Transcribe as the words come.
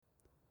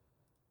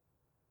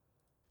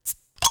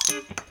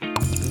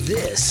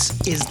This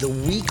is the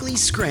Weekly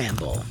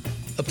Scramble,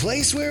 a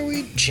place where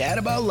we chat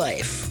about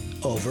life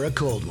over a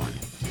cold one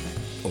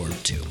or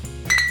two.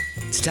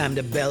 It's time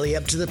to belly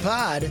up to the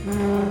pod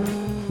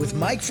with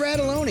Mike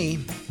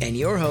Fratelloni and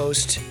your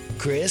host,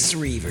 Chris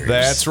Reavers.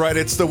 That's right.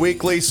 It's the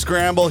Weekly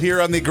Scramble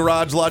here on the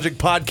Garage Logic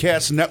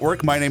Podcast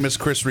Network. My name is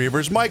Chris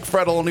Reavers. Mike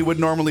Fratelloni would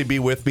normally be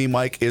with me.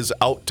 Mike is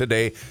out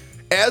today,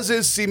 as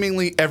is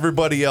seemingly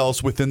everybody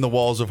else within the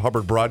walls of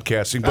Hubbard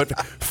Broadcasting. But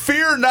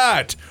fear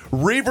not,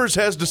 Reavers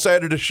has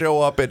decided to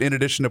show up, and in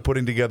addition to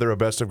putting together a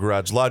Best of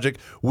Garage Logic,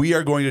 we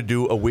are going to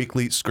do a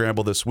Weekly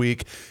Scramble this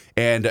week.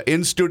 And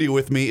in studio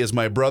with me is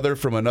my brother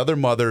from another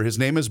mother. His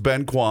name is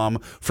Ben Quam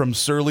from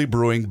Surly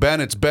Brewing.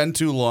 Ben, it's been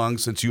too long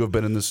since you have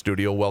been in the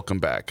studio. Welcome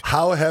back.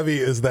 How heavy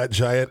is that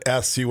giant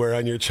S you wear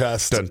on your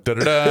chest? Dun, dun,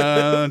 dun,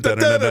 dun, dun,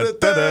 dun, dun,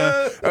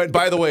 dun. And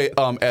by the way,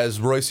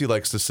 as Royce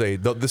likes to say,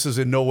 this is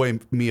in no way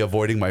me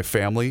avoiding my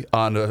family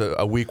on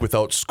a week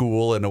without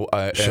school and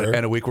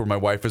a week where my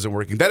wife isn't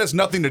working. That has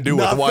nothing to do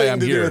with why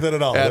I'm here with it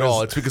at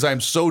all. It's because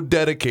I'm so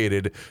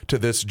dedicated to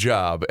this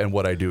job and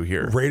what I do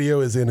here.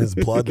 Radio is in his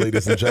blood,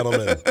 ladies and gentlemen.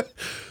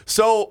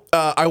 So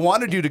I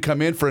wanted you to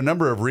come in for a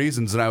number of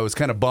reasons, and I was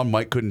kind of bummed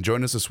Mike couldn't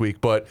join us this week,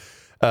 but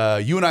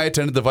you and I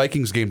attended the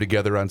Vikings game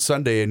together on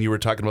Sunday, and you were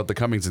talking about the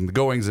comings and the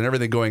goings and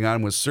everything going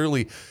on with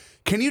Surly.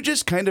 Can you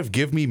just kind of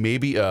give me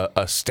maybe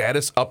a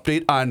status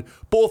update on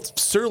both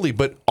Surly,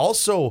 but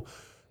also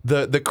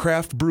the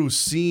craft brew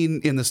scene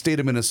in the state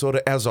of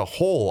Minnesota as a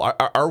whole?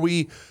 Are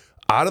we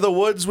out of the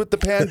woods with the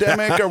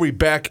pandemic? Are we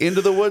back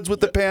into the woods with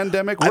the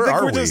pandemic? Where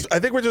are we? I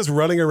think we're just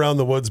running around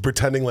the woods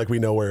pretending like we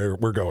know where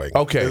we're going.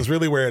 Okay. Is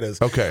really where it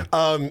is. Okay.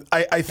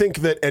 I think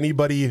that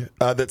anybody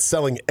that's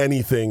selling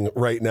anything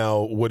right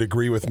now would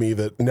agree with me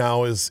that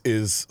now is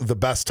the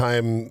best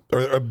time,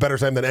 or a better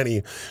time than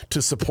any,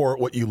 to support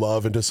what you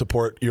love and to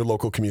support your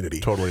local community.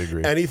 Totally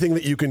agree. Anything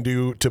that you can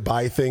do to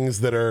buy things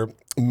that are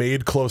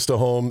made close to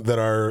home, that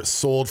are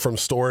sold from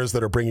stores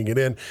that are bringing it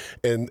in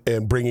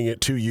and bringing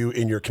it to you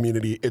in your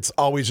community, it's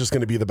always just going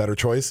to be the better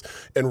choice.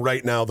 And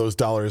right now, those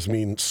dollars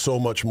mean so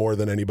much more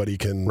than anybody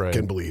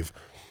can believe.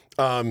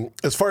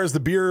 As far as the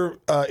beer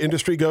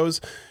industry goes,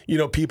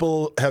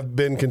 people have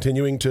been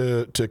continuing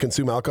to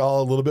consume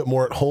alcohol a little bit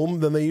more at home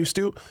than they used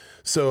to.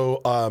 So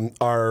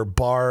our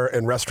bar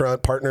and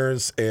restaurant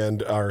partners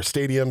and our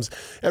stadiums,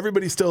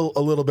 everybody's still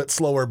a little bit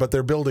slower, but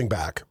they're building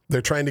back.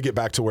 They're trying to get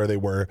back to where they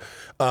were.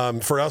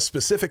 For us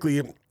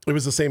specifically, it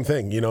was the same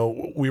thing.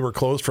 We were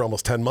closed for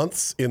almost 10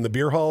 months in the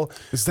beer hall.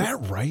 Is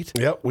that right?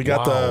 Yep. We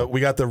got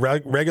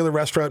the regular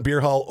restaurant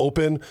beer hall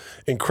open.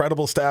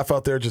 Incredible staff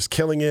out there just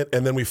killing it.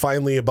 And then we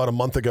finally, about a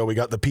month ago, we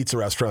got the pizza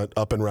restaurant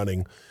up and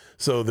running.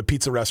 So the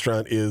pizza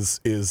restaurant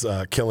is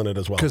killing it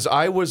as well. Because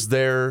I was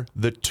there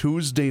the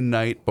Tuesday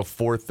night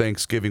before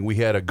Thanksgiving. We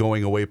had a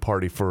going away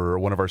party for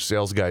one of our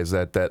sales guys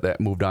that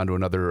moved on to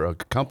another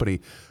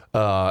company.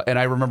 And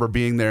I remember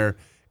being there,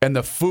 and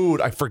the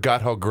food, I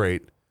forgot how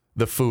great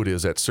the food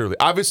is at Surly.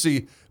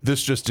 Obviously,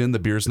 this just in, the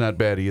beer's not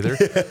bad either.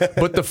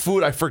 But the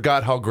food, I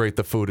forgot how great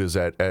the food is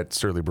at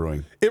Surly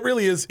Brewing. It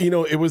really is.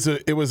 It was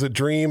a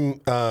dream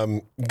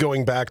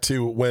going back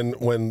to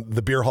when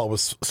the beer hall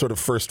was sort of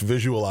first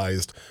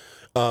visualized.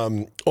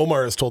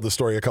 Omar has told the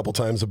story a couple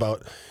times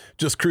about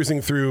just cruising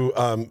through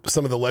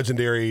some of the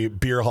legendary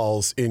beer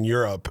halls in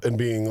Europe and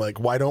being like,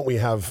 why don't we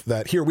have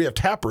that here? We have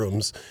tap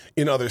rooms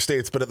in other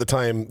states, but at the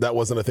time that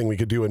wasn't a thing we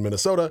could do in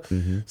Minnesota.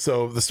 Mm-hmm.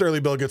 So the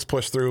Surly bill gets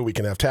pushed through. We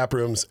can have tap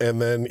rooms.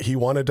 And then he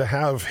wanted to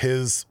have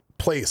his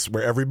place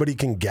where everybody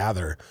can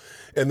gather.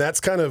 And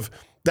that's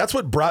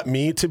what brought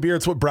me to beer.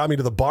 It's what brought me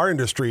to the bar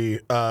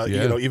industry,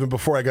 even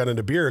before I got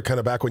into beer,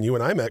 kind of back when you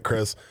and I met,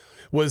 Chris,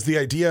 was the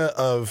idea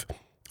of,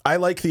 I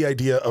like the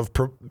idea of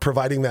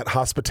providing that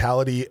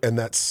hospitality and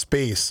that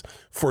space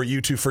for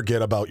you to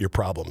forget about your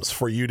problems,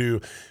 for you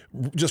to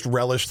just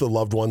relish the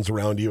loved ones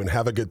around you and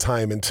have a good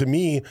time. And to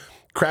me,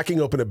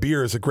 cracking open a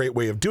beer is a great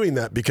way of doing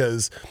that,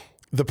 because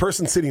the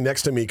person sitting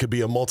next to me could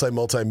be a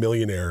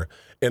multi-millionaire,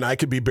 and I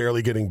could be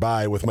barely getting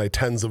by with my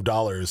tens of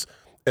dollars.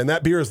 And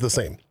that beer is the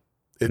same.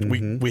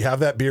 We have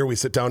that beer, we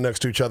sit down next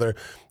to each other.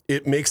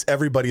 It makes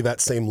everybody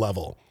that same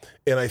level.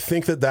 And I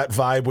think that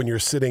vibe when you're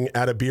sitting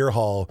at a beer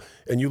hall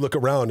and you look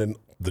around and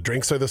the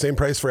drinks are the same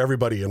price for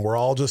everybody and we're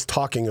all just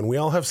talking and we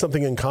all have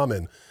something in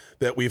common,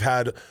 that we've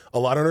had a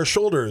lot on our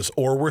shoulders,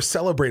 or we're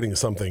celebrating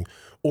something,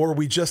 or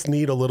we just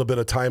need a little bit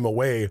of time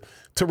away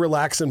to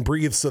relax and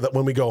breathe so that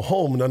when we go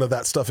home, none of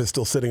that stuff is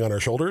still sitting on our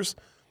shoulders.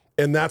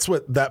 And that's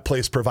what that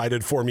place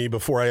provided for me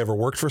before I ever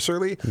worked for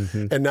Surly.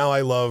 Mm-hmm. And now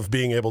I love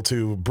being able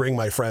to bring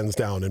my friends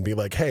down and be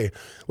like, hey,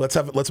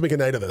 let's make a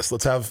night of this.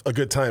 Let's have a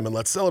good time and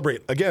let's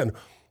celebrate again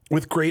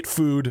with great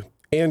food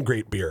and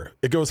great beer.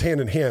 It goes hand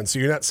in hand. So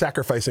you're not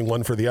sacrificing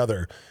one for the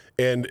other.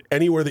 And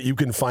anywhere that you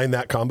can find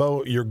that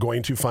combo, you're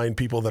going to find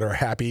people that are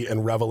happy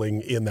and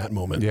reveling in that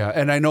moment. Yeah,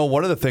 and I know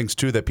one of the things,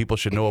 too, that people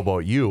should know about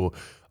you,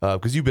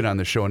 because you've been on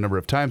the show a number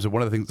of times, and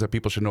one of the things that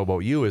people should know about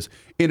you is,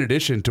 in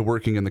addition to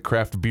working in the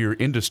craft beer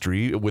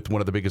industry with one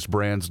of the biggest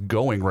brands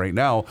going right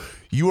now,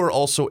 you are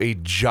also a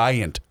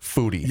giant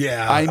foodie.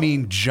 Yeah. I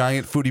mean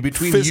giant foodie.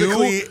 Between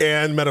Physically you,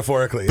 and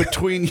metaphorically.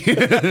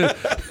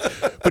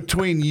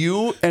 Between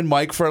you and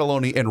Mike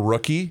Fredoloni and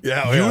Rookie,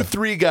 you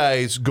three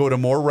guys go to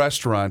more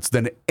restaurants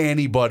than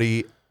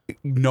anybody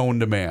known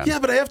to man. Yeah,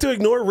 but I have to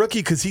ignore Rookie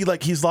because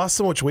he's lost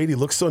so much weight. He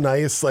looks so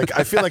nice. Like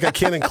I feel like I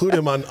can't include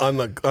him on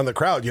the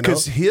crowd. You know,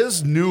 because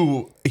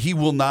he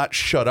will not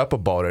shut up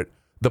about it.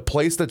 The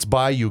place that's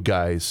by you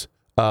guys,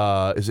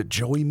 is it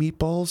Joey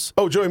Meatballs?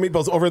 Oh, Joey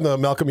Meatballs over in the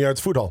Malcolm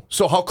Yards Food Hall.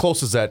 So how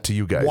close is that to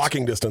you guys?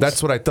 Walking distance.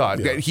 That's what I thought.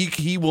 Yeah.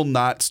 He will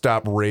not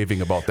stop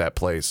raving about that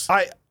place.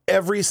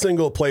 Every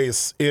single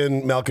place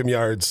in Malcolm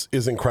Yards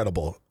is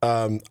incredible.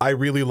 I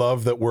really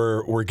love that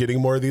we're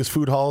getting more of these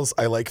food halls.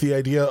 I like the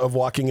idea of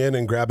walking in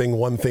and grabbing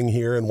one thing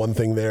here and one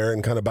thing there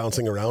and kind of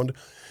bouncing around.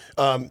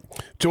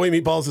 Joey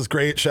Meatballs is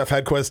great. Chef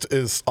Hedquist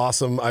is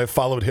awesome. I've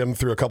followed him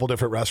through a couple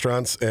different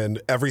restaurants,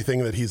 and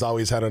everything that he's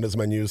always had on his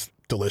menu is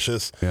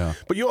delicious. Yeah.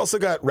 But you also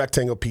got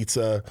Rectangle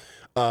Pizza.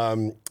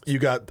 You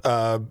got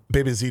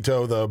Baby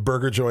Zito, the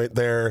burger joint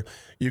there.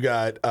 You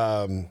got...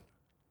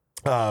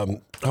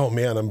 oh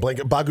man, I'm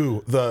blanking.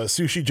 Bagu, the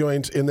sushi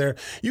joint in there.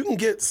 You can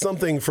get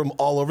something from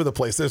all over the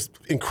place. There's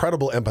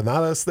incredible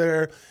empanadas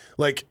there.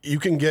 Like you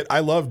can get,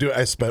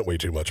 I spent way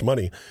too much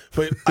money,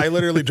 but I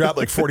literally dropped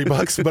like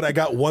 $40, but I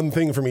got one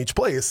thing from each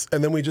place.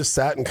 And then we just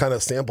sat and kind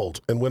of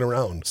sampled and went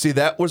around. See,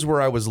 that was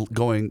where I was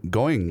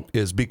going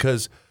is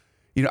because,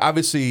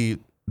 obviously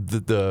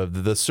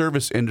the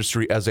service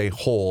industry as a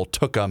whole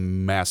took a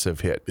massive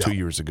hit 2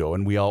 years ago,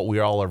 and we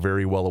all are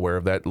very well aware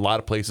of that. A lot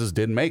of places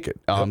didn't make it.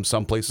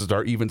 Some places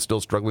are even still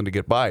struggling to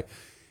get by.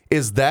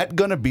 Is that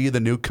going to be the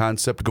new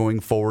concept going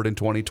forward in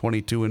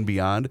 2022 and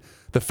beyond?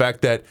 The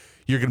fact that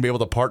you're going to be able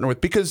to partner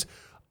with, because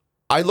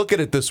I look at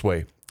it this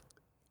way.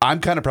 I'm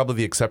kind of probably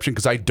the exception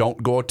because I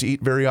don't go out to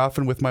eat very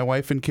often with my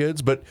wife and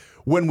kids, but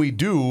when we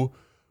do,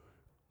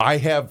 I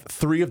have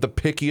three of the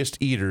pickiest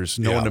eaters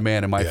known to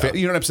man in my family.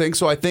 You know what I'm saying?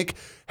 So I think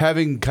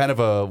having kind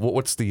of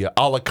what's the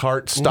a la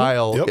carte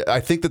style, I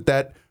think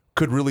that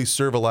could really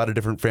serve a lot of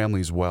different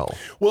families well.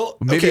 Well,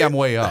 maybe I'm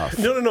way off.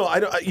 No.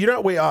 You're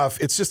not way off.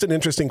 It's just an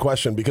interesting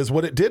question because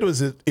what it did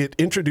was it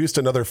introduced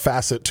another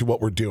facet to what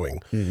we're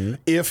doing. Mm-hmm.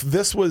 If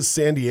this was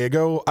San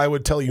Diego, I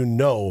would tell you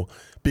no,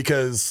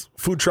 because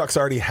food trucks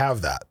already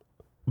have that.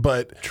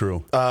 But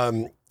true.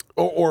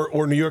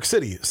 Or New York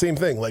City, same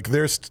thing. Like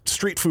there's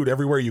street food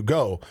everywhere you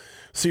go.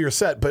 So you're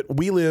set. But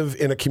we live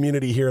in a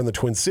community here in the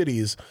Twin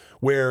Cities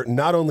where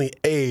not only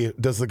A,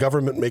 does the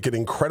government make it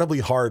incredibly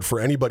hard for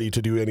anybody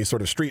to do any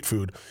sort of street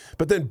food,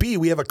 but then B,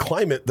 we have a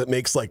climate that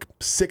makes like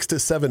 6 to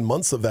 7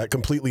 months of that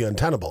completely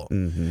untenable.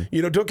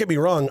 Mm-hmm. Don't get me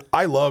wrong.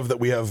 I love that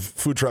we have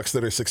food trucks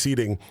that are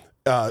succeeding,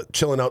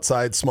 chilling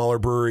outside smaller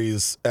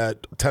breweries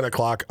at 10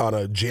 o'clock on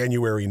a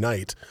January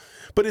night.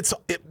 But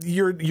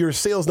your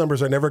sales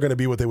numbers are never going to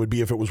be what they would be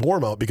if it was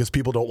warm out because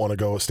people don't want to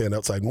go stand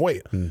outside and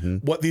wait. Mm-hmm.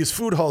 What these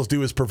food halls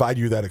do is provide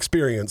you that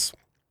experience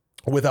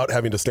without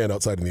having to stand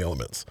outside in the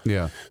elements.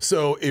 Yeah.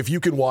 So if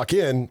you can walk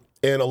in,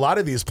 and a lot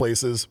of these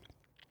places,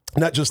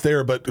 not just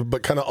there, but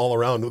kind of all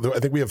around. I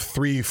think we have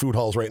 3 food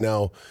halls right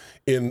now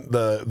in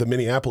the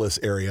Minneapolis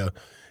area,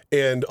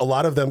 and a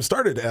lot of them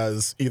started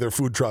as either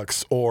food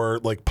trucks or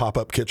like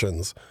pop-up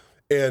kitchens.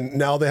 And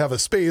now they have a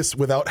space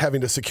without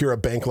having to secure a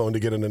bank loan to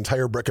get an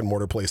entire brick and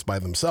mortar place by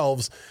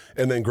themselves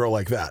and then grow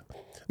like that.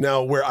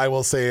 Now, where I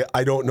will say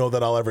I don't know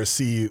that I'll ever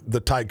see the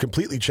tide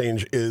completely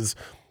change is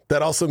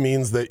that also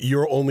means that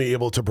you're only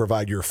able to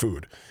provide your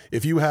food.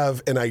 If you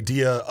have an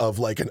idea of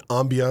like an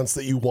ambiance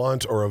that you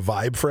want or a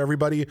vibe for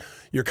everybody,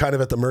 you're kind of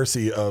at the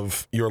mercy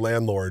of your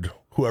landlord,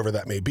 whoever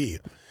that may be.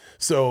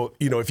 So,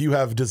 if you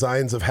have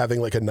designs of having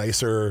like a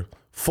nicer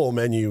full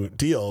menu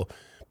deal,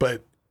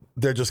 but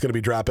they're just going to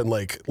be dropping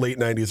like late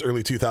 90s,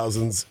 early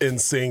 2000s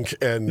NSYNC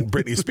and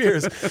Britney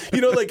Spears.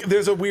 Like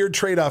there's a weird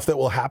trade-off that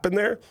will happen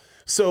there.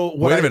 So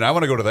wait a minute, I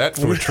want to go to that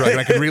food truck and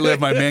I can relive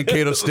my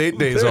Mankato State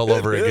days all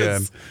over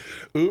again.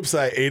 Oops,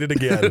 I ate it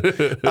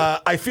again.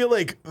 I feel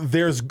like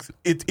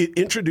it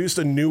introduced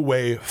a new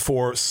way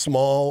for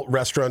small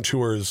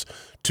restaurateurs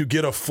to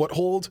get a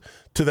foothold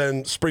to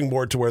then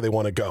springboard to where they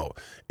want to go.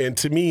 And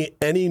to me,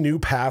 any new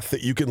path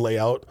that you can lay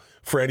out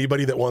for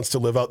anybody that wants to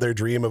live out their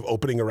dream of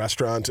opening a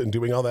restaurant and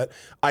doing all that,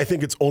 I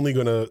think it's only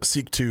going to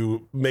seek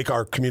to make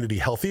our community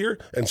healthier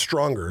and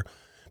stronger,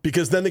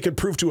 because then they can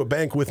prove to a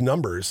bank with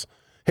numbers,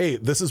 hey,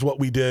 this is what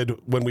we did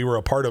when we were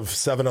a part of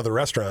 7 other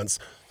restaurants.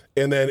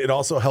 And then it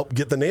also helped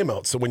get the name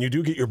out. So when you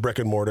do get your brick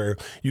and mortar,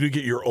 you do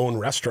get your own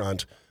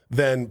restaurant,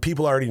 then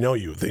people already know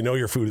you. They know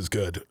your food is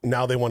good.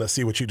 Now they want to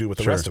see what you do with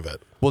the rest of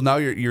it. Well, now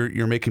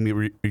you're making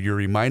me you're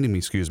reminding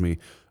me,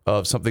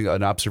 of something,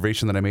 an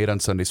observation that I made on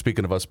Sunday.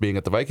 Speaking of us being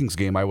at the Vikings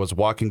game, I was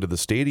walking to the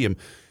stadium,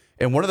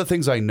 And one of the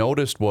things I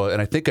noticed was,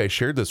 and I think I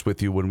shared this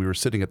with you when we were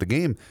sitting at the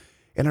game,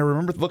 and I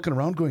remember looking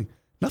around going,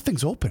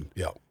 nothing's open.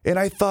 Yeah. And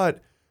I thought,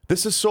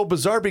 this is so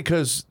bizarre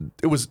because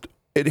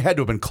it had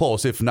to have been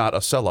close, if not a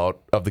sellout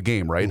of the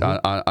game, right?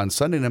 On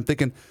Sunday. And I'm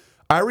thinking,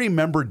 I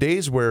remember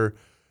days where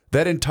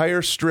that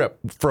entire strip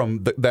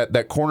from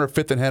that corner of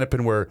 5th and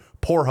Hennepin where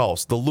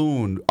Poorhouse, the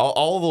Loon,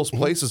 all of those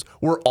places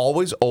were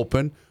always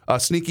open.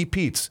 Sneaky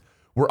Pete's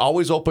were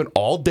always open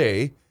all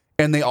day,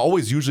 and they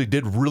always usually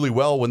did really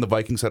well when the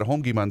Vikings had a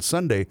home game on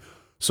Sunday.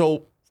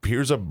 So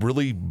here's a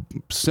really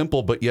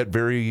simple but yet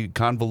very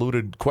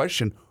convoluted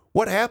question.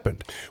 What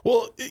happened?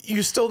 Well,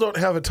 you still don't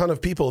have a ton of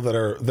people that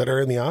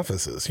are in the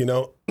offices, you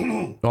know?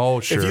 Oh,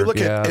 sure. If you look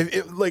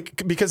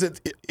at because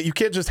you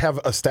can't just have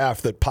a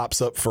staff that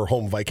pops up for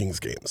home Vikings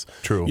games.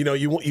 True. You know,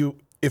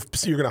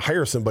 if you're going to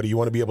hire somebody, you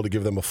want to be able to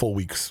give them a full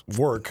week's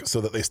work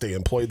so that they stay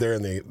employed there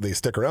and they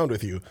stick around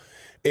with you.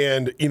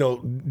 And, you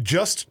know,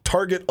 just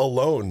Target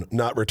alone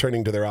not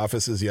returning to their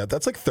offices yet,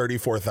 that's like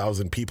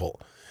 34,000 people.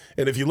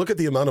 And if you look at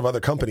the amount of other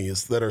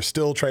companies that are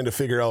still trying to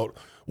figure out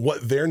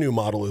what their new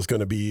model is going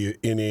to be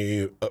in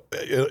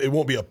it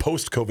won't be a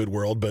post-COVID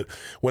world, but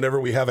whenever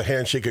we have a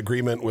handshake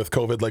agreement with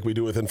COVID like we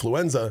do with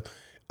influenza,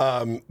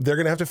 they're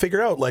going to have to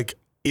figure out, like,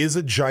 is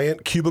a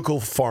giant cubicle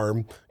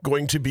farm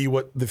going to be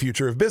what the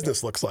future of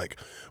business looks like?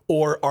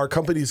 Or are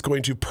companies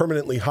going to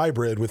permanently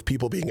hybrid with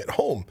people being at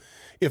home?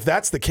 If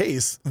that's the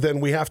case, then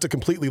we have to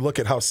completely look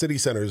at how city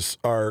centers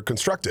are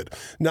constructed,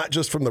 not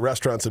just from the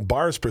restaurants and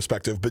bars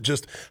perspective, but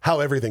just how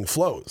everything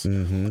flows.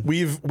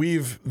 We've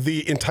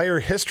the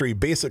entire history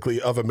basically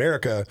of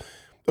America,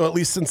 well, at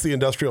least since the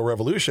Industrial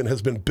Revolution,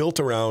 has been built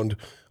around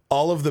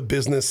all of the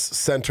business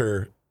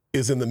center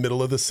is in the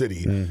middle of the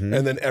city,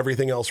 and then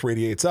everything else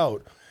radiates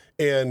out.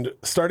 And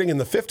starting in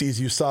the 50s,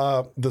 you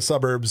saw the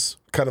suburbs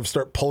kind of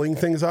start pulling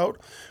things out.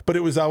 But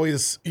it was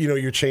always, you know,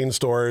 your chain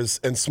stores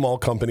and small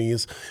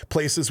companies,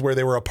 places where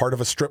they were a part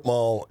of a strip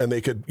mall and they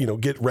could, you know,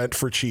 get rent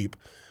for cheap.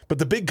 But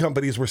the big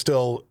companies were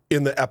still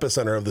in the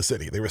epicenter of the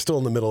city. They were still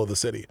in the middle of the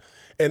city.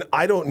 And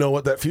I don't know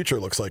what that future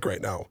looks like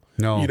right now.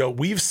 No. You know,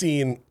 we've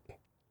seen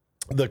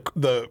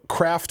the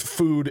craft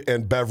food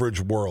and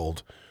beverage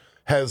world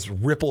has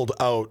rippled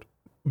out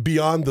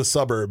beyond the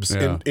suburbs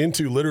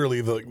into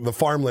literally the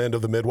farmland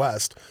of the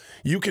Midwest.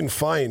 You can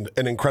find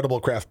an incredible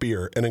craft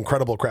beer, an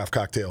incredible craft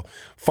cocktail,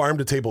 farm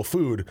to table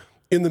food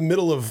in the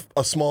middle of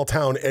a small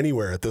town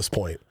anywhere at this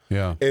point.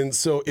 Yeah. And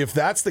so if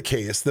that's the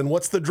case, then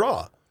what's the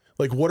draw?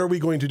 Like, what are we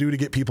going to do to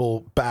get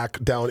people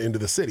back down into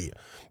the city?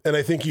 And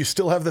I think you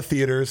still have the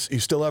theaters, you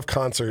still have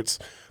concerts,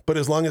 but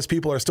as long as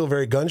people are still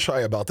very gun shy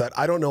about that,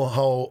 I don't know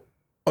how,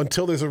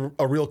 until there's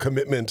a real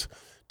commitment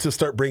to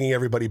start bringing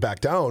everybody back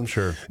down.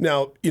 Sure.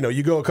 Now, you know,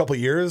 you go a couple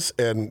of years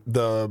and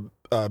the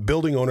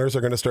building owners are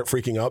going to start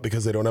freaking out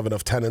because they don't have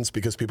enough tenants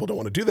because people don't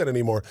want to do that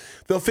anymore.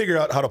 They'll figure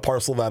out how to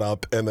parcel that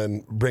up and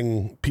then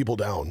bring people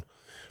down.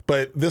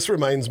 But this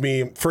reminds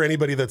me, for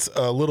anybody that's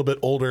a little bit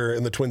older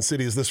in the Twin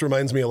Cities, this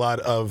reminds me a lot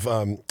of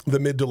the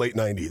mid to late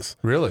 90s.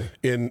 Really?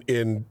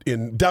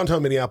 In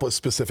downtown Minneapolis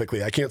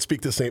specifically. I can't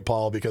speak to St.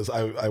 Paul because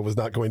I was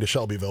not going to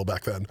Shelbyville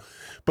back then.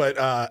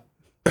 But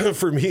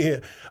for me,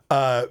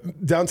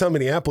 downtown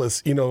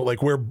Minneapolis, you know,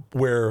 like where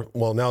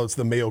well, now it's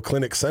the Mayo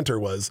Clinic Center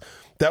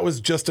that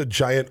was just a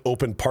giant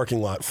open parking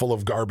lot full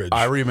of garbage.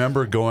 I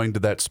remember going to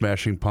that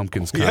Smashing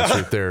Pumpkins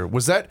concert there.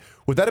 Would that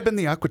have been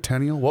the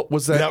Aquatennial? What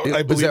was that?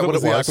 I believe it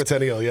was the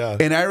Aquatennial, yeah.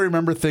 And I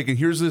remember thinking,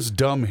 here's this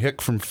dumb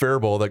hick from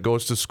Faribault that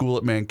goes to school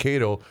at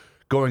Mankato,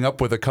 going up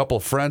with a couple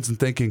friends and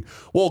thinking,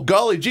 well,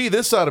 golly gee,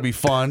 this ought to be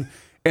fun.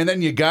 And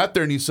then you got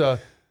there and you saw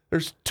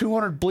there's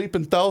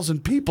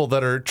 200,000 people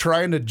that are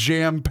trying to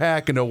jam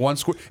pack into one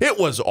square. It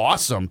was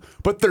awesome,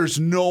 but there's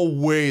no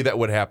way that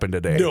would happen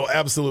today. No,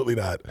 absolutely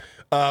not.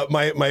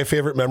 My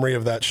favorite memory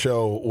of that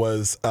show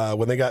was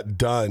when they got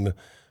done,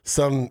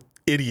 some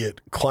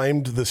idiot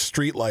climbed the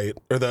street light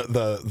or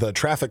the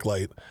traffic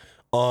light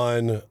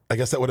on, I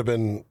guess that would have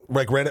been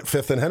like right at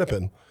 5th and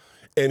Hennepin.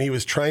 And he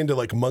was trying to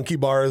like monkey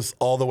bars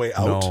all the way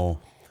out. No.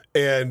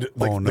 And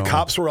like the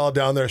cops were all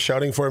down there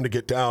shouting for him to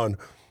get down.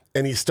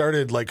 And he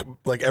started like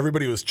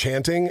everybody was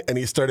chanting, and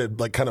he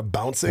started like kind of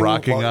bouncing,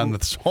 rocking on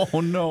the.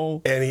 Oh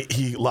no! And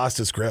he lost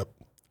his grip,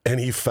 and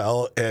he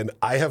fell. And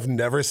I have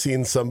never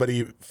seen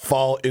somebody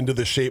fall into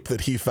the shape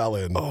that he fell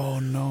in. Oh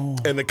no!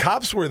 And the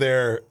cops were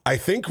there, I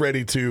think,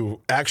 ready to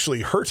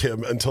actually hurt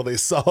him until they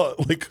saw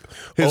like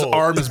his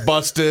arm is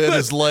busted,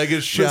 his leg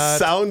is shot. The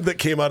sound that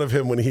came out of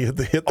him when he hit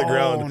the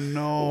ground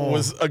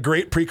was a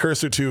great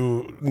precursor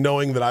to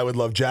knowing that I would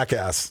love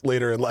Jackass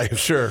later in life.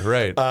 Sure,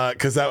 right?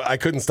 Because I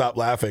couldn't stop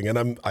laughing,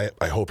 and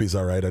I hope he's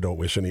all right. I don't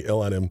wish any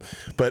ill on him,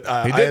 but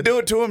he did do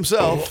it to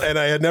himself, and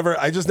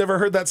I just never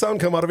heard that sound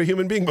come out of a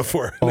human being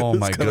before. Oh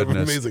my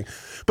goodness! Amazing.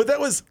 But that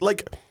was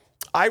like,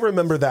 I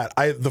remember that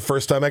the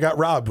first time I got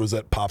robbed was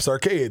at Pop's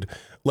Arcade.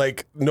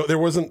 Like, no, there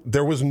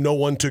was no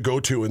one to go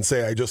to and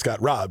say I just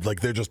got robbed.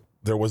 Like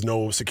there was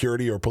no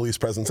security or police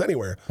presence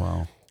anywhere.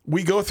 Wow.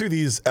 We go through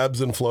these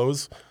ebbs and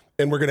flows,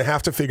 And we're going to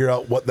have to figure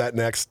out what that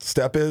next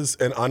step is.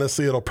 And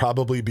honestly, it'll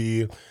probably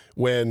be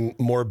when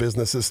more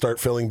businesses start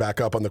filling back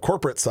up on the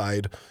corporate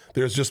side.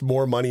 There's just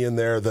more money in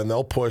there, then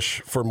they'll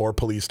push for more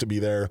police to be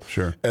there.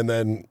 Sure. And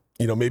then,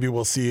 maybe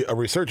we'll see a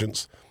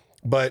resurgence.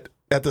 But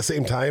at the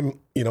same time,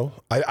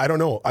 I don't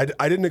know. I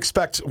didn't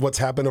expect what's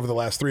happened over the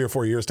last 3 or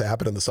 4 years to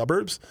happen in the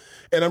suburbs.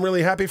 And I'm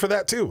really happy for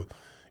that too.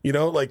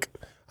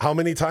 How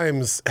many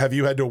times have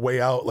you had to weigh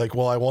out,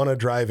 I want to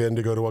drive in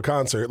to go to a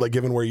concert,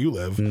 given where you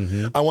live.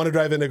 I want to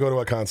drive in to go to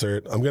a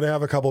concert. I'm going to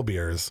have a couple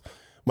beers.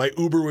 My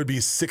Uber would be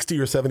 $60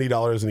 or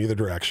 $70 in either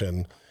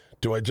direction.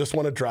 Do I just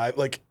want to drive?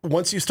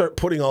 Once you start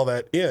putting all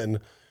that in,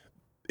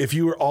 if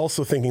you were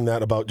also thinking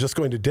that about just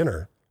going to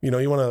dinner, you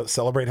want to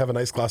celebrate, have a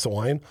nice glass of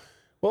wine.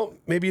 Well,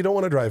 maybe you don't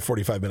want to drive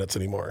 45 minutes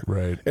anymore.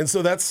 Right. And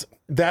so that's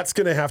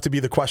going to have to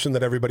be the question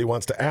that everybody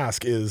wants to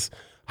ask is,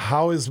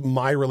 how is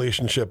my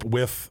relationship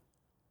with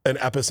an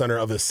epicenter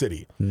of a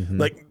city?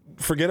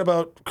 Forget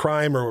about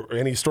crime or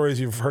any stories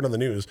you've heard on the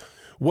news.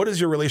 What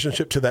is your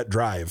relationship to that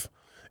drive?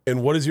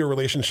 And what is your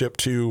relationship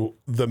to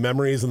the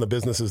memories and the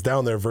businesses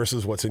down there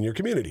versus what's in your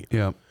community?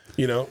 Yeah.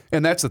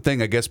 And that's the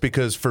thing, I guess,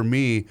 because for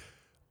me,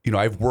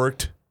 I've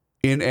worked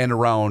in and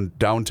around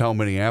downtown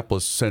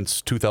Minneapolis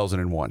since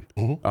 2001,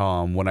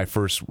 when I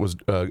first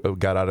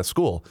got out of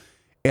school.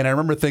 And I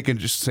remember thinking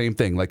just the same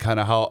thing, kind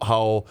of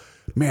how,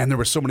 man, there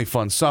were so many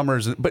fun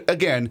summers. But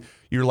again,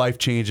 your life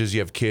changes,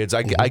 you have kids.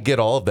 I get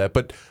all of that.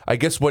 But I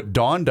guess what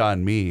dawned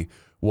on me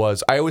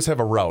was I always have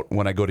a route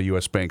when I go to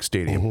US Bank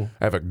Stadium.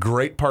 I have a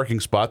great parking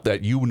spot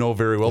that you know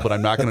very well, but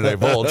I'm not going to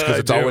divulge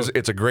because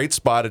it's a great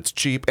spot, it's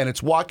cheap, and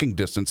it's walking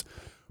distance.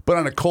 But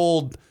on a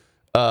cold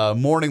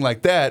morning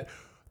like that,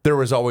 there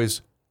was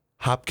always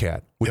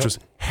Hopcat, which was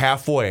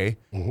halfway,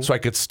 so I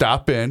could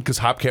stop in because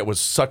Hopcat was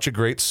such a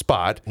great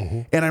spot.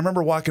 And I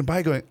remember walking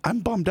by going, I'm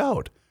bummed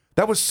out.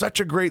 That was such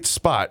a great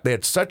spot. They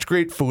had such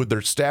great food.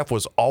 Their staff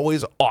was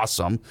always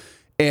awesome,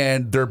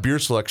 and their beer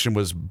selection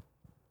was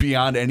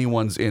beyond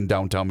anyone's in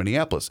downtown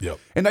Minneapolis.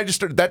 And I just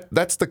started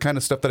that's the kind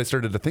of stuff that I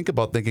started to think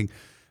about, thinking,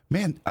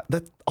 man,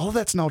 all of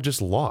that's now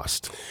just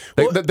lost.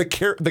 Well, the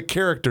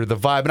character, the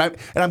vibe,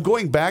 and I'm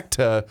going back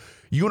to,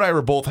 you and I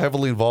were both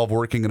heavily involved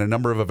working in a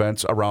number of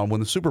events around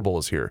when the Super Bowl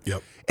is here.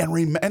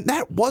 And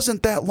that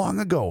wasn't that long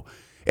ago.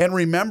 And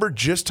remember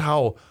just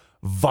how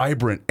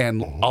vibrant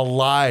and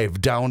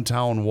alive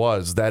downtown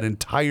was that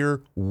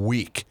entire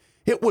week.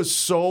 It was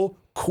so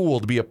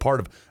cool to be a part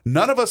of.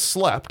 None of us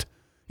slept,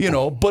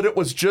 but it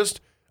was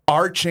just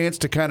our chance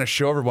to kind of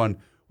show everyone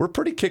we're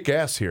pretty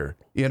kick-ass here,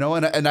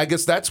 and I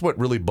guess that's what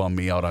really bummed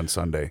me out on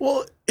Sunday.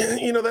 Well,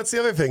 that's the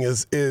other thing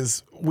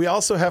is we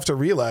also have to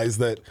realize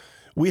that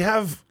we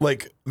have,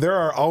 there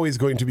are always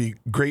going to be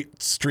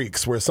great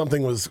streaks where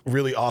something was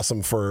really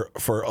awesome for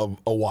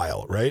a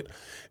while, right?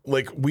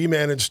 We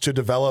managed to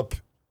develop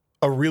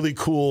a really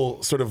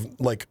cool sort of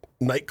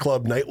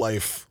nightclub,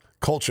 nightlife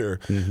culture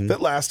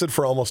that lasted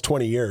for almost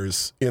 20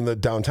 years in the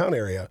downtown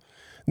area.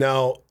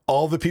 Now,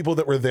 all the people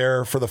that were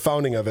there for the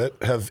founding of it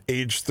have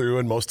aged through,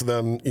 and most of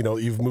them,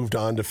 you've moved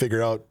on to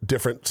figure out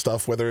different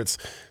stuff, whether it's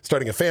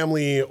starting a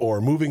family or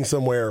moving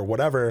somewhere or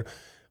whatever.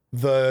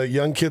 The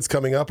young kids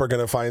coming up are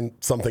going to find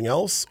something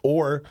else,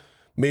 or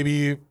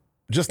maybe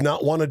just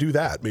not want to do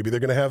that. Maybe they're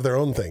going to have their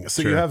own thing.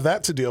 So you have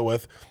that to deal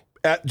with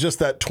at just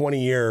that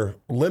 20-year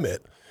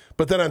limit.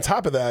 But then on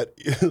top of that,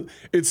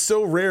 it's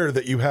so rare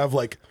that you have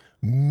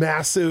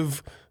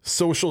massive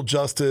social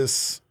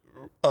justice,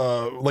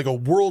 like a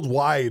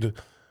worldwide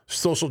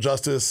social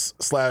justice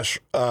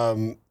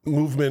 /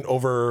 movement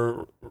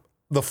over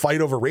the fight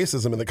over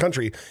racism in the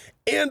country,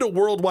 and a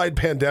worldwide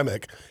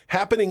pandemic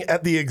happening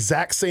at the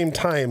exact same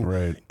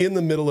time in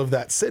the middle of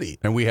that city.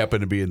 And we happen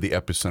to be in the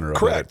epicenter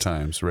of that at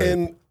times, right?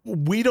 And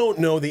we don't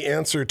know the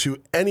answer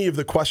to any of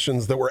the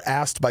questions that were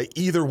asked by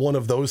either one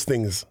of those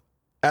things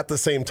at the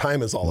same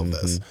time as all of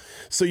this.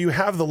 So you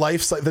have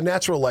the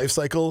natural life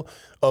cycle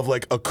of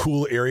a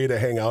cool area to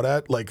hang out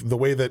at, the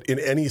way that in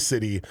any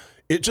city,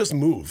 it just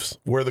moves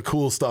where the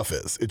cool stuff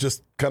is. It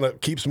just kind of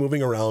keeps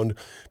moving around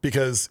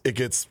because it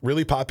gets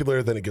really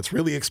popular, then it gets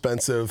really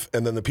expensive,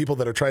 and then the people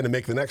that are trying to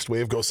make the next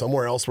wave go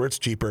somewhere else where it's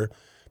cheaper,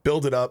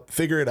 build it up,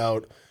 figure it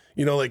out.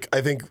 I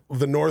think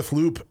the North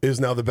Loop is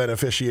now the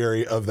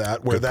beneficiary of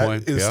that, where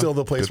that is still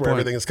the place where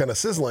everything is kind of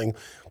sizzling.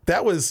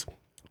 That was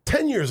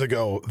 10 years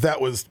ago, that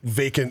was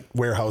vacant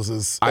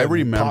warehouses. I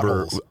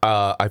remember,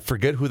 I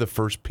forget who the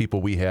first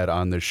people we had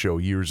on this show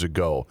years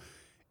ago,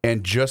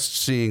 and just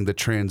seeing the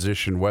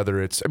transition, whether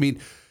it's,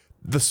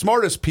 the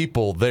smartest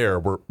people there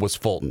was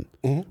Fulton,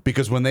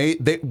 because when they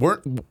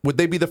weren't, would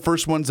they be the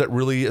first ones that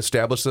really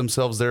established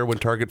themselves there when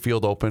Target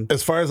Field opened?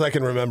 As far as I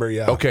can remember,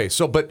 yeah. Okay,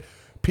 so, but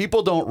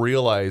people don't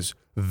realize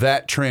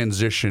that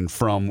transition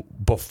from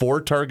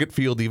before Target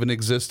Field even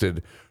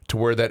existed to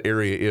where that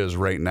area is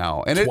right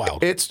now. And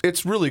wild.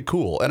 It's really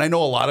cool. And I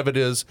know a lot of it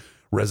is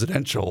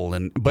residential,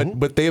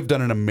 but they have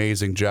done an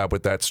amazing job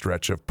with that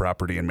stretch of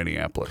property in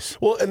Minneapolis.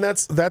 Well, and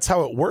that's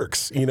how it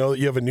works. You know,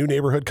 you have a new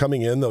neighborhood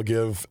coming in. They'll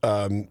give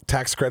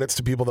tax credits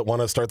to people that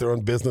want to start their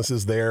own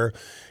businesses there.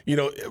 You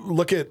know,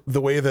 look at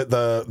the way that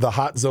the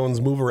hot zones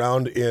move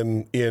around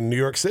in New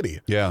York City.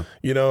 Yeah.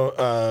 You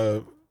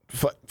know,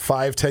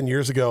 5-10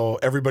 years ago,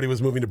 everybody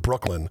was moving to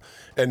Brooklyn,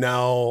 and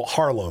now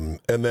Harlem,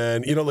 and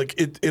then like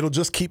it'll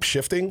just keep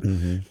shifting.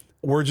 Mm-hmm.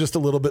 We're just a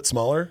little bit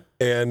smaller,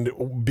 and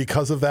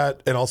because of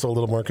that, and also a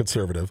little more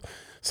conservative.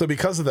 So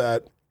because of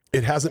that,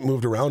 it hasn't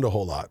moved around a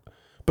whole lot.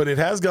 But it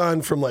has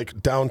gone from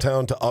like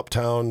downtown to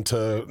uptown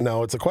to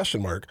now it's a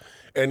question mark.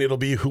 And it'll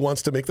be who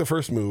wants to make the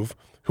first move,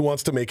 who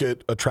wants to make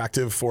it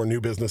attractive for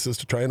new businesses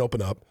to try and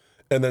open up,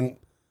 and then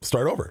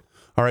start over.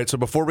 All right, so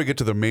before we get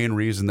to the main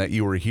reason that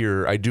you were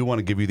here, I do want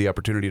to give you the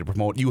opportunity to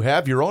promote. You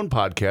have your own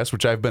podcast,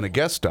 which I've been a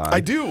guest on. I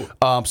do.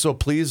 So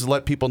please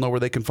let people know where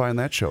they can find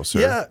that show,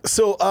 sir. Yeah,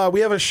 so we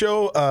have a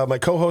show. My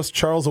co-host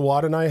Charles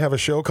Awad and I have a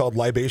show called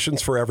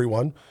Libations for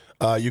Everyone.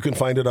 You can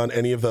find it on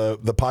any of the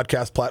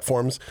podcast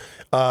platforms.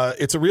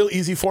 It's a real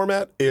easy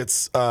format.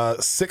 It's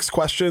 6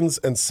 questions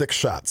and 6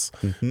 shots.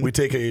 Mm-hmm. We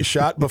take a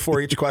shot before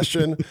each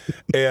question.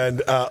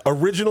 And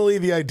originally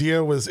the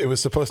idea was it was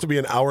supposed to be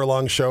an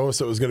hour-long show,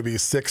 so it was going to be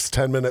 6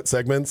 10-minute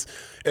segments.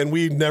 And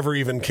we never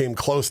even came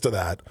close to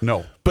that.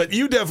 No. But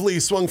you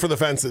definitely swung for the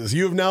fences.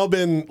 You have now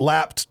been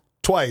lapped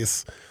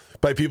twice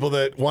by people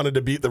that wanted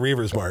to beat the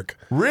Reavers mark.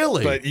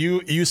 Really? But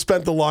you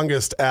spent the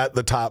longest at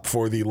the top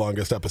for the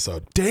longest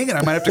episode. Dang it,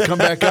 I might have to come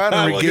back on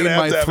and regain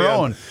my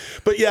throne.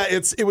 But yeah,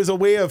 it was a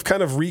way of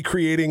kind of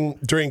recreating,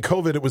 during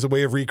COVID, it was a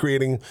way of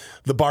recreating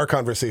the bar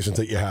conversations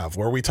that you have,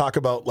 where we talk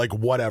about like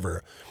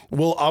whatever.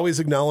 We'll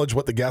always acknowledge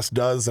what the guest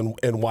does and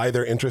why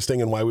they're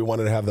interesting and why we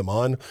wanted to have them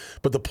on.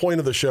 But the point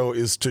of the show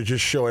is to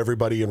just show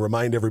everybody and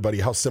remind everybody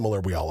how similar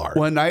we all are.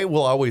 Well, and I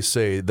will always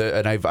say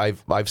that,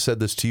 and I've said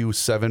this to you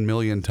 7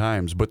 million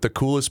times, but the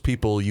coolest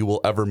people you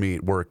will ever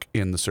meet work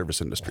in the service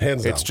industry.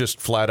 Hands down. It's just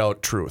flat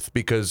out truth,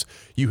 because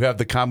you have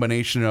the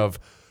combination of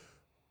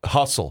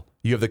hustle,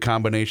 you have the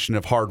combination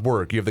of hard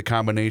work, you have the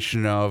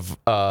combination of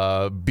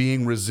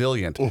being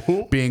resilient,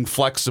 being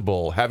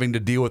flexible, having to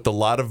deal with a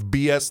lot of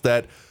BS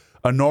that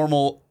a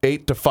normal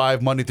 8 to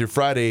 5 Monday through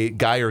Friday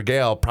guy or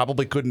gal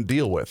probably couldn't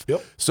deal with.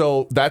 Yep.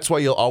 So that's why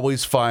you'll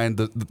always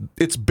find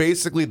it's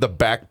basically the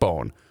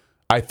backbone,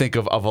 I think,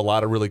 of a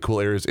lot of really cool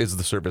areas is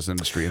the service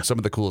industry, and some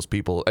of the coolest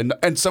people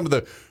and some of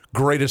the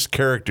greatest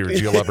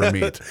characters you'll ever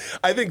meet.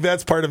 I think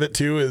that's part of it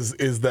too,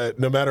 is that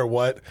no matter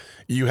what,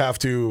 you have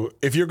to,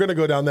 if you're going to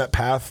go down that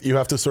path, you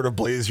have to sort of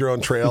blaze your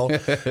own trail.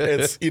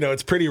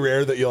 It's pretty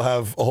rare that you'll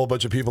have a whole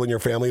bunch of people in your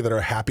family that are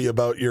happy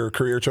about your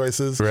career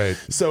choices. Right.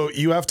 So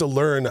you have to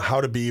learn how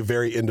to be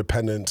very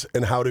independent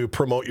and how to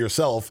promote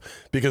yourself,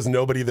 because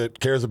nobody that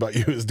cares about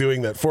you is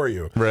doing that for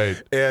you.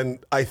 Right. And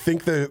I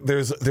think that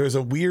there's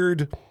a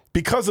weird,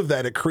 because of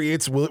that, it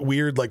creates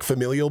weird like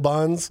familial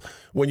bonds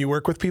when you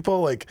work with people.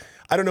 Like,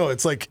 I don't know,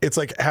 it's like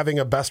having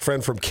a best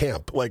friend from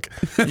camp. Like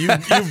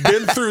you've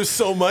been through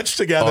so much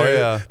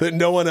together that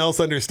no one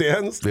else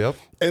understands. Yep.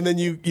 And then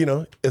you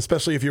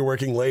especially if you're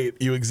working late,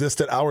 you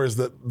exist at hours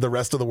that the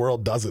rest of the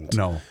world doesn't.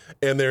 No.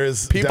 And there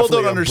is people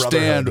don't definitely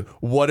understand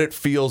what it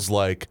feels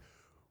like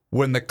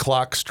when the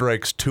clock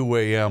strikes 2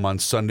 a.m. on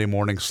Sunday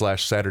morning /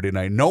 Saturday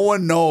night. No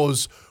one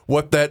knows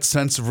what that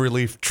sense of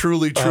relief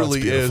truly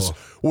is,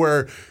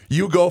 where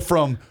you go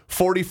from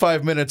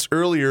 45 minutes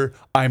earlier,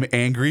 I'm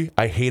angry,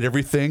 I hate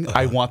everything,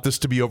 I want this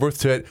to be over,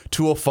 to at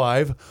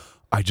 2:05,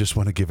 I just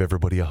want to give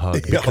everybody a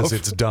hug because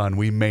it's done.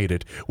 We made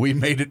it. We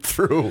made it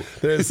through.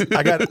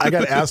 I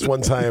got asked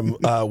one time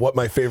what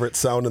my favorite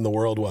sound in the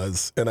world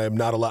was, and I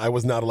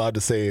was not allowed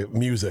to say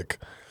music.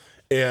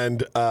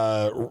 And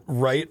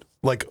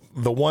like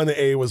the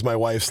 1A was my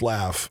wife's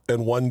laugh,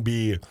 and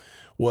 1B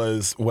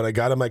was when I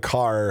got in my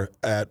car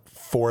at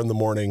 4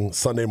 a.m,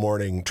 Sunday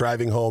morning,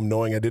 driving home,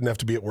 knowing I didn't have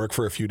to be at work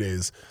for a few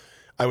days.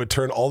 I would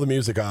turn all the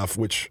music off,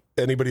 which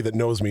anybody that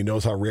knows me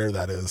knows how rare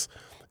that is.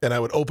 And I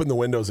would open the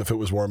windows if it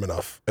was warm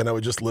enough, and I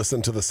would just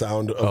listen to the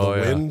sound of the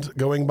wind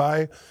going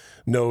by.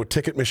 No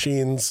ticket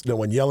machines, no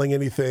one yelling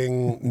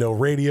anything, no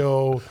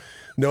radio,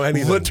 no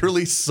anything.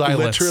 Literally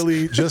silence.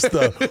 Literally just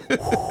the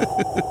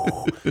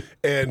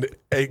and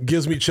it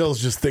gives me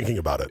chills just thinking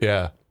about it.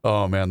 Yeah.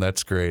 Oh, man,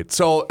 that's great.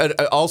 So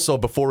also,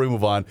 before we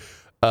move on,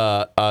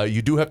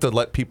 you do have to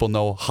let people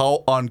know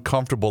how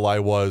uncomfortable I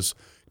was,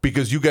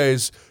 because you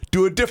guys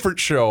do a different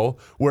show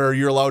where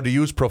you're allowed to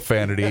use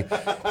profanity,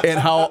 and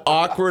how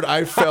awkward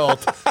I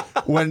felt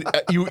when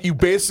you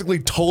basically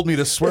told me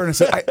to swear, and I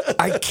said,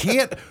 I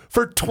can't.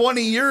 For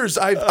 20 years,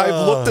 I've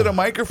looked at a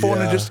microphone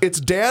and it's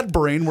dad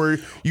brain, where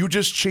you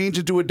just change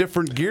into a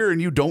different gear and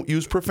you don't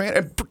use profanity.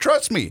 And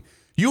trust me,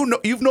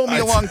 you've known me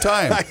a long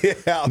time.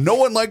 No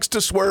one likes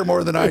to swear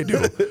more than I do.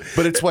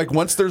 But it's like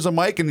once there's a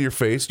mic in your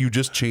face, you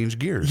just change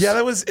gears. Yeah,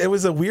 it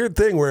was a weird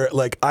thing where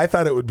like I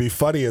thought it would be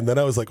funny, and then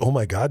I was like, oh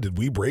my God, did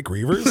we break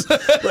Reavers?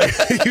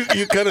 Like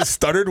you kind of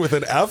stuttered with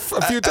an F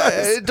a few times.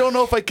 I don't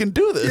know if I can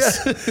do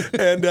this.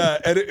 Yeah.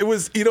 And it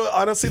was,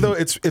 honestly though,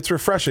 it's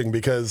refreshing,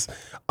 because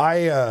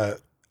I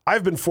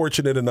I've been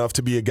fortunate enough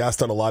to be a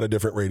guest on a lot of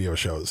different radio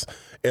shows,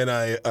 and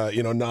I,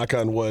 knock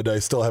on wood, I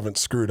still haven't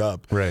screwed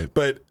up. Right.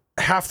 But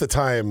half the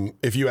time,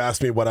 if you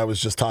ask me what I was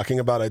just talking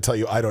about, I tell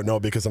you I don't know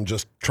because I'm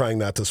just trying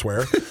not to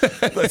swear.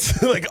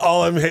 That's like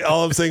all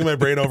I'm saying in my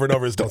brain over and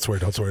over is don't swear,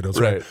 don't swear, don't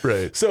swear.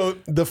 Right. So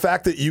the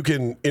fact that you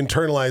can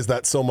internalize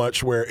that so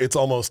much where it's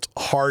almost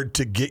hard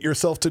to get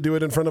yourself to do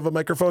it in front of a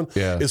microphone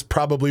is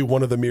probably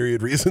one of the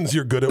myriad reasons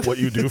you're good at what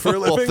you do for a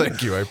living. Well,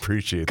 thank you. I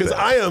appreciate that. Because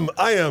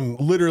I am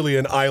literally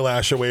an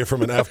eyelash away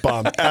from an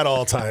F-bomb at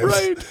all times.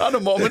 Right, on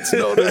a moment's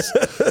notice.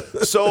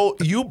 So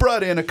you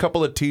brought in a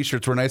couple of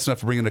T-shirts. We're nice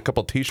enough to bring in a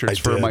couple of T-shirts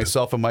for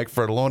myself and Mike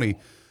Fratelloni.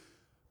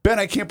 Ben,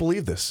 I can't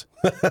believe this.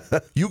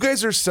 You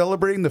guys are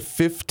celebrating the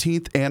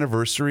 15th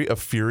anniversary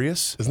of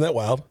Furious. Isn't that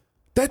wild?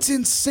 That's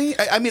insane.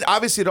 I mean,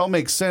 obviously it all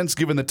makes sense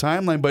given the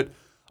timeline, but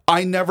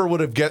I never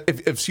would have guessed.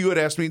 If you had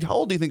asked me, how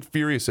old do you think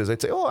Furious is?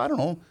 I'd say, I don't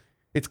know.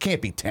 It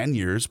can't be 10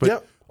 years,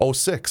 but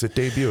 06, it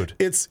debuted.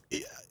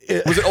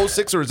 Was it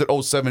 06 or is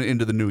it 07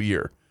 into the new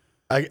year?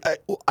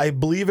 I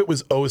believe it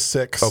was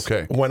 06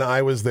 when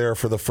I was there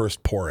for the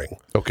first pouring.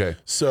 Okay.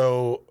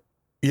 So,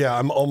 yeah,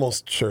 I'm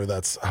almost sure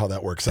that's how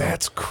that works out.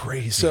 That's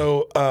crazy.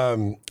 So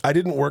I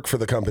didn't work for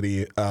the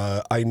company.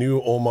 I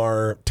knew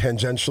Omar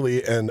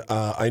tangentially, and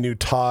I knew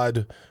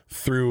Todd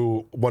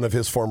through one of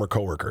his former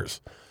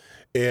coworkers.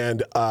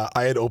 And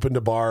I had opened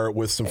a bar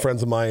with some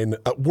friends of mine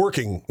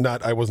working.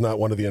 I was not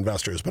one of the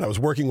investors, but I was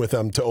working with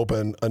them to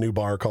open a new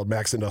bar called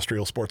Max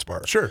Industrial Sports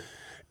Bar. Sure.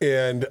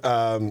 And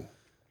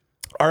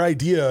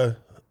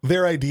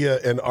their idea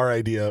and our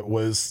idea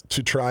was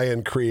to try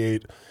and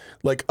create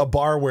like a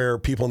bar where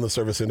people in the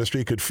service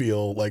industry could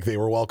feel like they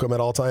were welcome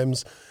at all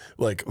times.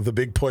 Like the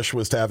big push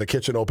was to have a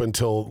kitchen open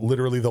till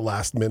literally the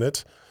last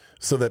minute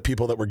so that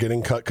people that were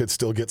getting cut could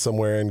still get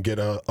somewhere and get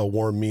a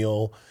warm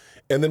meal.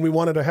 And then we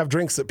wanted to have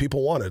drinks that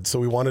people wanted. So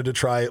we wanted to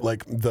try,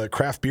 like, the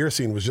craft beer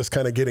scene was just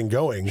kind of getting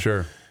going.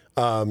 Sure.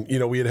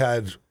 We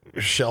had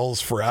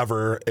Shell's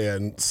forever,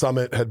 and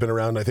Summit had been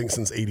around, I think,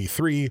 since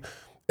 83.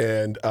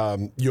 And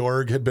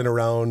Jorg had been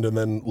around and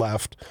then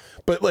left.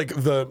 But like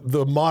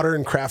the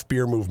modern craft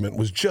beer movement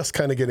was just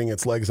kind of getting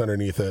its legs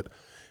underneath it.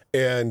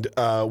 And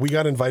we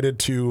got invited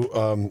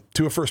to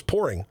a first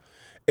pouring.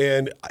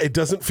 And it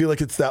doesn't feel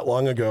like it's that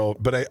long ago,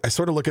 but I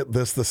sort of look at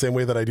this the same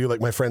way that I do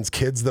like my friends'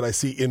 kids that I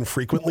see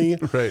infrequently.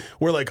 Right.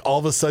 Where like all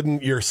of a sudden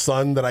your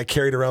son that I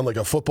carried around like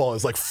a football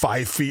is like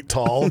 5 feet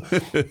tall.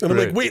 And I'm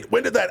like, wait,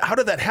 how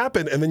did that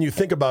happen? And then you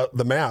think about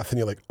the math and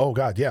you're like, oh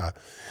God, yeah.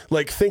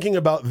 Like thinking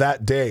about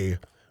that day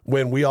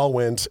when we all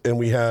went and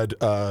we had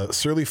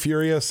Surly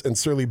Furious and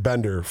Surly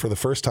Bender for the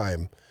first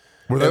time.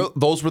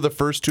 Those were the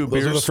first two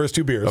beers? Those were the first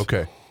two beers.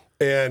 Okay.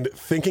 And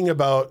thinking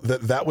about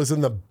that was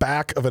in the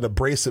back of an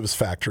abrasives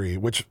factory,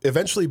 which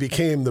eventually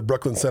became the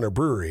Brooklyn Center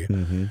Brewery.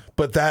 Mm-hmm.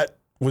 But that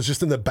was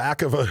just in the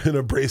back of an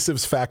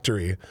abrasives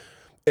factory.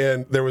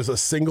 And there was a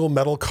single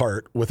metal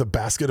cart with a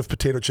basket of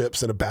potato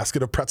chips and a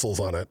basket of pretzels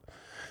on it.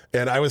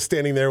 And I was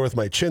standing there with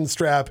my chin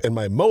strap and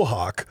my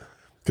mohawk,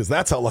 because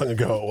that's how long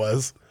ago it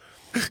was.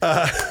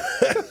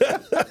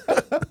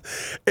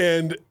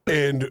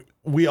 And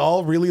we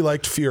all really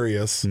liked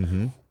Furious,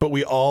 but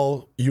we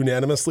all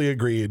unanimously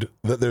agreed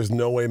that there's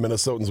no way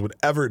Minnesotans would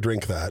ever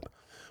drink that.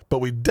 But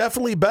we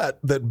definitely bet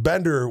that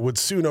Bender would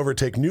soon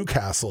overtake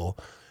Newcastle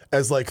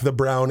as like the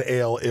brown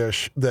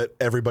ale-ish that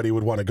everybody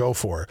would want to go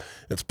for.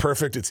 It's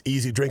perfect. It's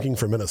easy drinking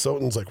for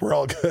Minnesotans. Like, we're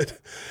all good.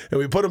 And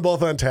we put them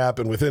both on tap,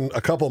 and within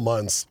a couple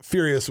months,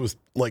 Furious was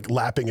like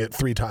lapping it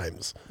 3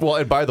 times. Well,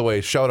 and by the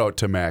way, shout out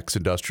to Max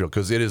Industrial,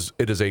 because it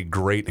is a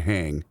great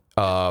hang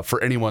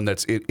for anyone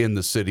that's in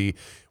the city.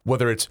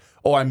 Whether it's,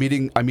 I'm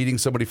meeting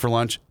somebody for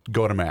lunch,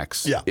 go to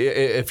Max. Yeah.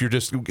 If you're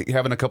just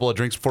having a couple of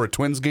drinks before a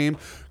Twins game,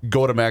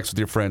 go to Max with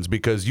your friends,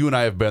 because you and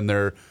I have been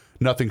there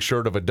nothing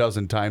short of a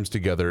dozen times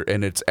together,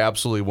 and it's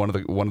absolutely one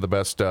of the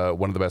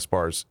best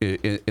bars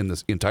in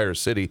this entire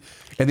city.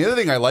 And the other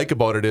thing I like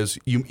about it is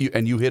you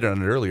hit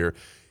on it earlier.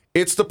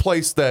 It's the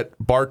place that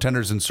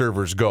bartenders and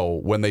servers go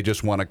when they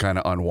just want to kind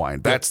of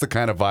unwind. That's the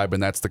kind of vibe,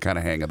 and that's the kind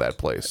of hang of that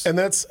place. And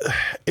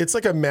it's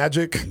like a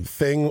magic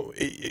thing.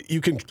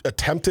 You can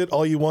attempt it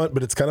all you want,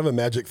 but it's kind of a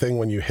magic thing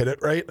when you hit it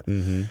right.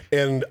 Mm-hmm.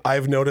 And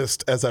I've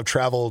noticed as I've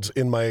traveled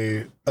in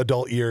my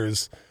adult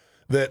years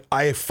that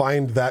I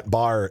find that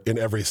bar in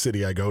every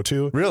city I go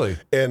to. Really?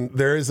 And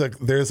there's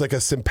like a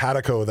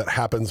simpatico that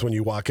happens when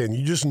you walk in.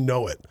 You just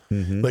know it.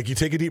 Mm-hmm. Like you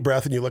take a deep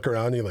breath and you look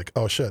around and you're like,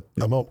 oh shit,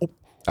 I'm home.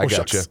 I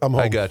got you. I'm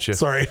home. I got you.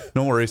 Sorry.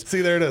 No worries.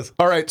 See, there it is.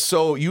 All right,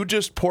 so you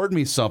just poured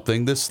me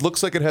something. This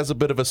looks like it has a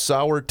bit of a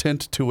sour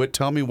tint to it.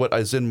 Tell me what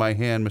is in my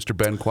hand, Mr.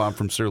 Ben Quam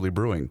from Surly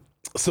Brewing.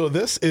 So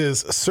this is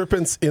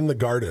Serpents in the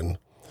Garden.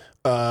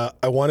 I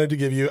wanted to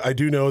give you, I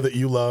do know that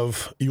you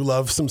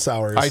love some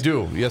sours. I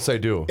do. Yes, I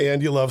do.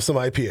 And you love some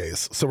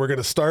IPAs. So we're going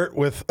to start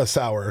with a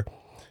sour.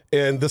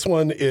 And this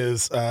one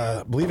is,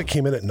 I believe it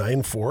came in at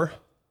 9.4.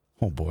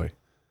 Oh, boy.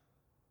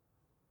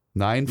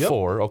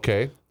 9.4,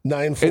 okay.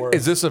 9.4.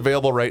 Is this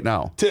available right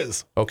now?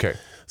 Tis. Okay.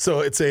 So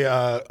it's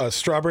a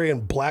strawberry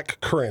and black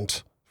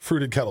currant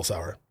fruited kettle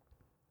sour.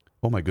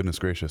 Oh, my goodness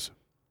gracious.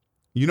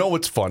 You know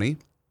what's funny?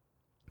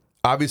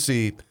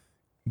 obviously,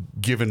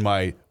 given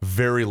my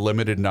very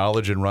limited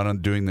knowledge and run on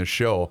doing this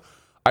show,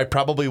 I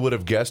probably would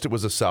have guessed it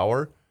was a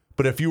sour.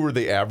 But if you were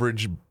the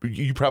average,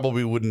 you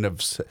probably wouldn't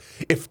have.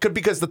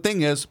 Because the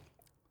thing is,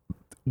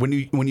 when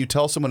you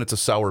tell someone it's a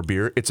sour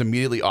beer, it's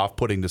immediately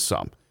off-putting to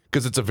some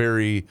because it's a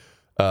very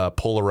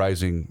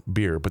polarizing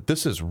beer. But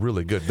this is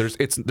really good.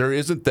 There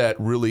isn't that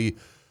really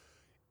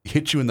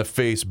hit you in the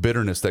face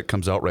bitterness that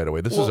comes out right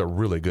away. This is a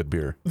really good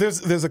beer.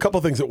 There's a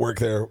couple things that work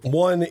there.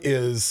 One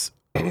is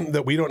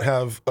that we don't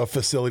have a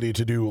facility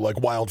to do like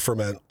wild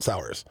ferment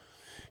sours.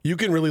 You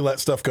can really let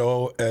stuff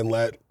go and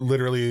let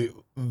literally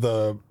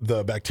the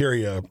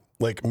bacteria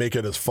like make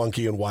it as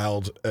funky and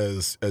wild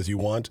as you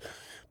want.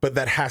 But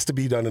that has to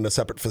be done in a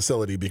separate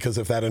facility because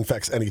if that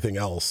infects anything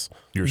else,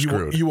 you're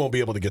screwed. You won't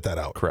be able to get that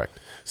out. Correct.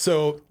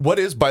 So what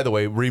is, by the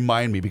way,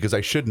 remind me because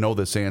I should know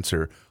this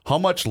answer. How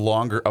much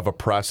longer of a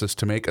process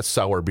to make a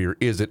sour beer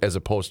is it as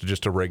opposed to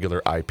just a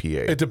regular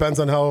IPA? It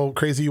depends on how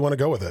crazy you want to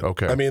go with it.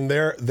 Okay. I mean,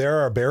 there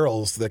are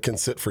barrels that can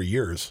sit for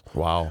years.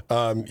 Wow.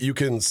 You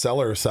can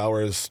cellar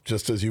sours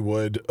just as you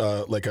would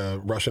like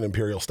a Russian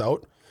Imperial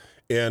Stout.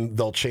 And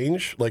they'll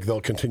change, like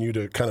they'll continue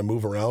to kind of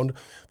move around.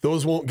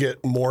 Those won't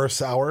get more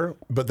sour,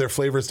 but their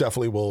flavors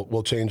definitely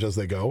will change as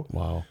they go.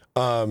 Wow.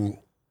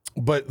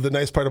 But the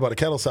nice part about a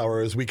kettle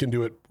sour is we can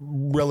do it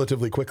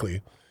relatively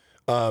quickly.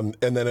 And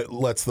then it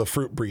lets the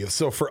fruit breathe.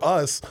 So for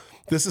us,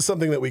 this is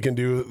something that we can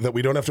do that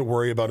we don't have to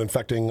worry about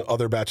infecting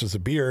other batches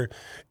of beer.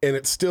 And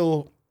it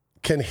still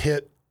can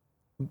hit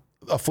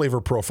a flavor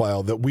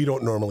profile that we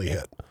don't normally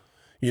hit.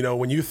 You know,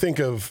 when you think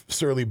of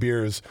Surly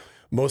beers,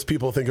 most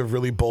people think of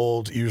really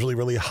bold, usually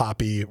really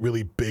hoppy,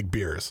 really big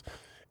beers.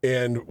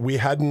 And we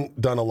hadn't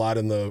done a lot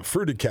in the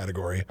fruited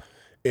category.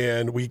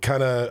 And we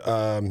kind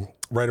of,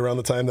 right around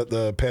the time that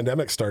the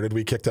pandemic started,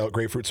 we kicked out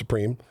Grapefruit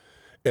Supreme.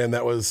 And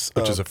that was...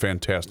 Which is a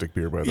fantastic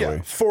beer, by the way.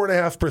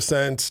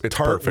 4.5%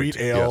 tart wheat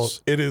ale.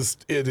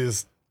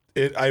 Yes.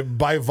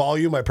 By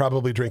volume, I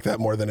probably drink that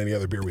more than any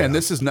other beer we have. And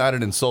this is not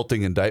an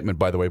insulting indictment,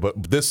 by the way, but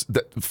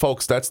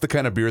folks, that's the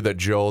kind of beer that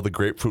Joe, the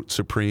Grapefruit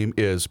Supreme,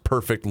 is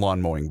perfect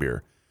lawn mowing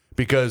beer.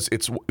 Because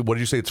it's, what did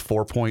you say? It's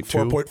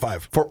 4.2?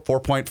 4.5.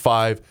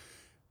 4.5.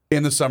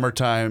 In the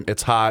summertime,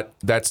 it's hot.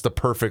 That's the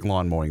perfect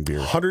lawn mowing beer.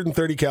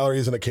 130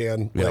 calories in a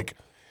can. Yep. Like,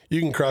 you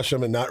can crush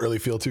them and not really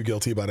feel too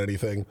guilty about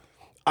anything.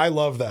 I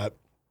love that.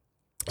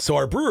 So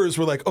our brewers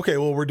were like, okay,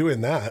 well, we're doing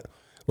that.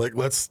 Like,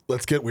 let's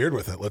get weird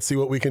with it. Let's see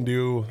what we can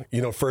do,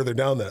 further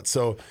down that.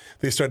 So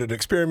they started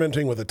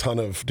experimenting with a ton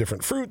of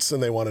different fruits,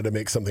 and they wanted to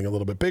make something a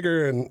little bit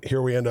bigger. And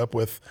here we end up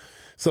with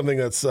something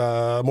that's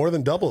more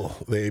than double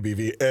the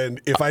ABV.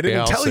 And if I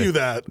didn't tell you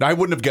that... I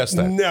wouldn't have guessed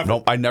that. Never.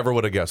 No, I never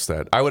would have guessed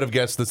that. I would have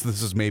guessed this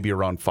is maybe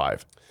around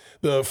 5.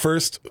 The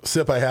first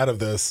sip I had of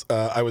this,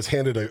 I was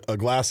handed a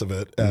glass of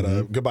it at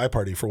a goodbye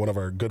party for one of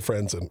our good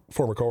friends and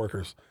former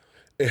coworkers.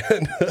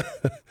 And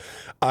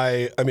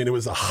I mean, it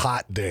was a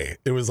hot day.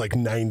 It was like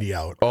 90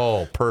 out.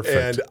 Oh,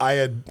 perfect. And I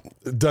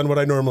had done what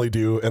I normally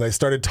do, and I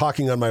started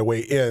talking on my way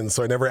in,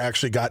 so I never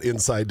actually got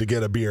inside to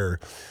get a beer.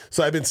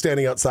 So I've been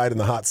standing outside in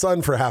the hot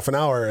sun for half an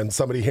hour, and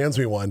somebody hands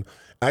me one.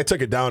 I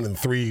took it down in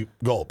 3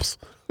 gulps.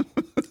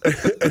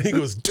 And he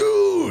goes,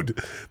 dude,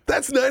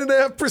 that's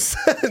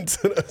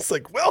 9.5%. And I was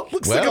like, well,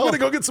 looks like I'm going to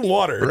go get some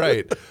water.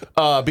 Right.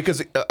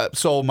 Because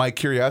so my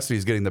curiosity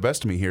is getting the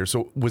best of me here.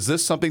 So was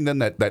this something then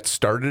that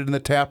started in the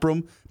tap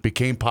room,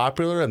 became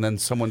popular, and then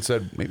someone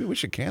said, maybe we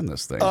should can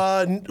this thing?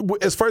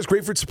 As far as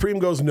Grapefruit Supreme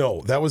goes,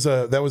 no. That was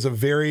a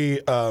very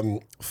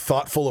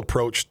thoughtful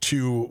approach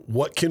to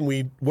what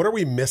are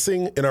we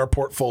missing in our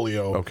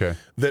portfolio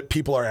that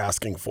people are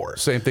asking for.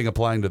 Same thing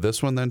applying to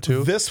this one then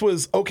too? This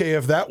was, okay,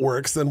 if that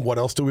works, then what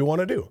else do we want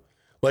to do?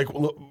 Like,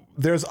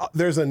 there's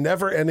a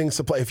never-ending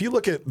supply. If you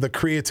look at the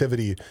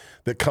creativity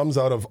that comes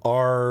out of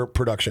our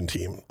production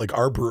team, like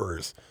our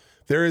brewers,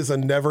 there is a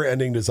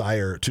never-ending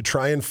desire to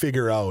try and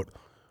figure out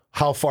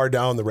how far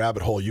down the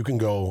rabbit hole you can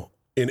go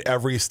in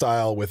every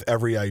style with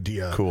every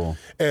idea. Cool.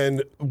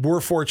 And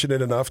we're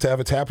fortunate enough to have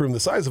a tap room the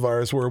size of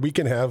ours where we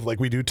can have, like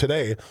we do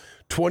today,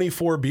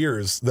 24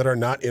 beers that are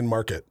not in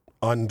market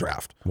on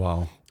draft.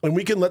 Wow. And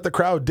we can let the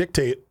crowd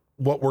dictate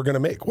what we're going to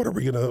make. What are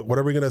we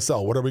going to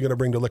sell? What are we going to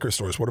bring to liquor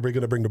stores? What are we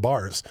going to bring to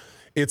bars?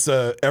 It's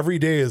every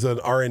day is an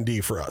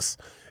R&D for us.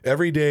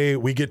 Every day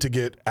we get to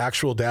get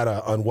actual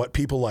data on what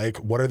people like,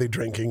 what are they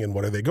drinking, and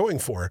what are they going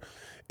for.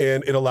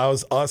 And it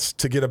allows us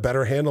to get a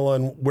better handle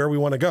on where we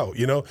want to go.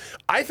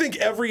 I think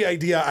every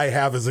idea I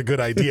have is a good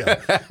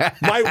idea.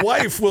 My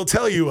wife will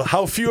tell you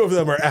how few of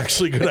them are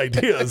actually good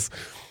ideas.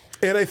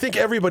 And I think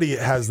everybody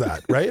has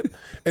that, right?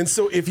 And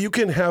so if you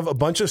can have a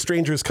bunch of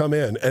strangers come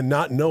in and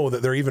not know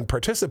that they're even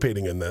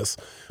participating in this,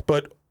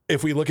 but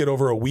if we look at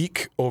over a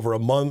week, over a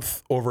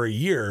month, over a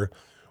year,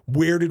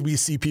 where did we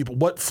see people,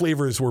 what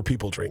flavors were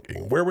people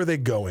drinking? Where were they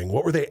going?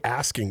 What were they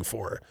asking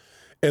for?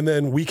 And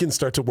then we can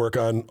start to work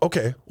on,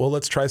 okay, well,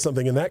 let's try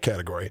something in that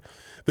category.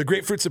 The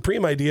Grapefruit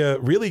Supreme idea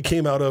really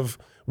came out of,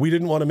 we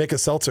didn't want to make a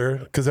seltzer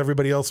because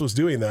everybody else was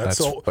doing that.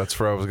 That's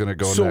where I was going to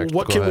go next. So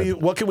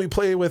what can we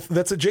play with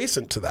that's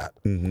adjacent to that?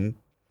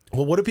 Mm-hmm.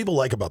 Well, what do people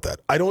like about that?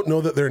 I don't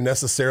know that they're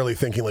necessarily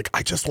thinking like,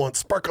 I just want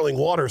sparkling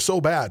water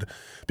so bad.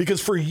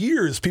 Because for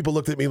years, people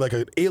looked at me like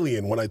an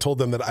alien when I told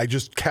them that I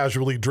just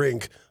casually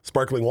drink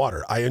sparkling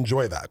water. I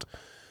enjoy that.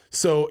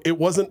 So it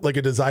wasn't like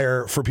a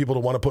desire for people to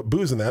want to put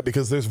booze in that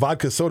because there's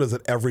vodka sodas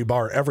at every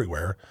bar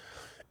everywhere.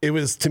 It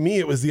was, to me,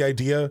 it was the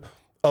idea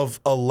of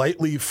a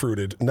lightly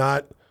fruited,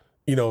 not,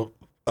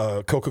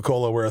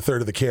 Coca-Cola where a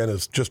third of the can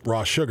is just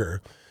raw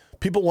sugar.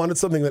 People wanted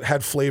something that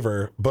had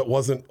flavor but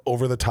wasn't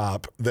over the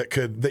top,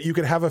 that you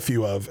could have a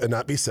few of and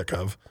not be sick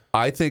of.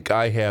 I think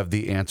I have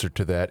the answer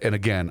to that. And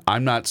again,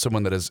 I'm not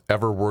someone that has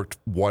ever worked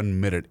 1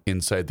 minute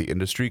inside the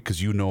industry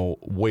because you know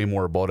way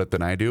more about it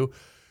than I do.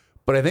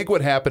 But I think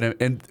what happened,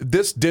 and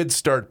this did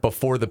start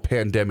before the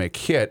pandemic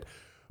hit,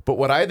 but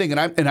what I think,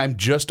 and I'm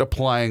just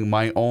applying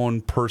my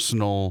own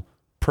personal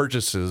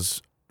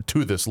purchases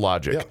to this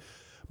logic. Yeah.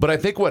 But I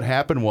think what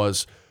happened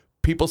was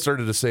people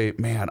started to say,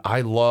 man,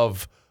 I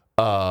love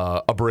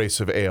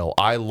Abrasive Ale.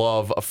 I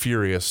love a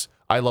Furious.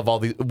 I love all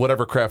the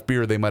whatever craft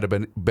beer they might have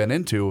been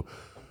into,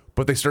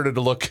 but they started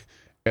to look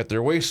at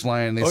their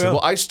waistline and they said,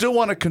 well, I still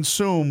want to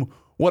consume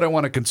what I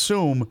want to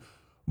consume,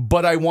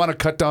 but I want to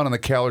cut down on the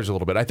calories a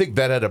little bit. I think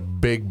that had a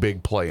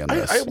big play in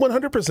this. I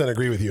 100%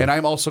 agree with you. And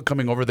I'm also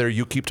coming over there.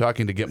 You keep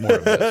talking to get more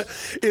of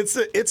this.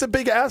 It's a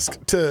big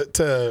ask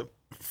to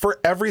for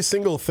every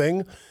single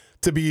thing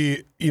to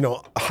be,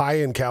 high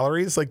in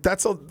calories. Like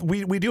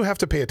we do have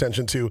to pay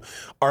attention to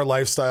our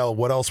lifestyle,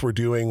 what else we're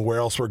doing, where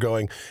else we're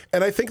going.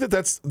 And I think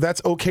that's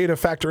okay to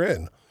factor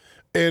in.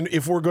 And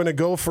if we're going to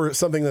go for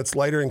something that's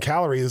lighter in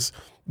calories,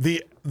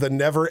 the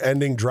never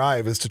ending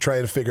drive is to try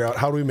and figure out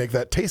how do we make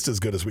that taste as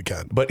good as we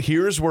can. But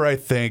here's where I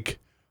think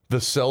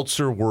the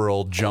seltzer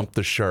world jumped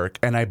the shark.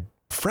 And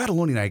Fred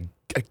Aloni and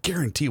I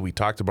guarantee we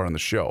talked about it on the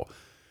show.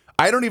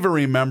 I don't even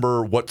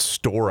remember what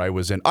store I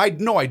was in. I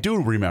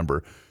do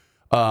remember.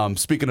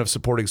 Speaking of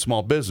supporting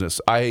small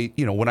business,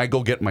 when I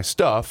go get my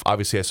stuff,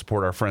 obviously I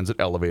support our friends at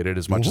Elevated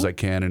as much as I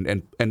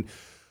can,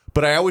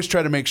 but I always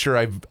try to make sure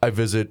I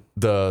visit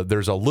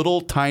there's a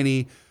little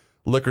tiny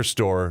liquor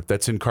store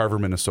that's in Carver,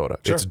 Minnesota.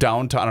 Sure. It's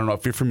downtown. I don't know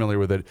if you're familiar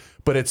with it,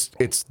 but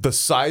it's the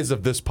size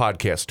of this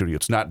podcast studio.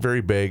 It's not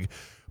very big,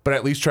 but I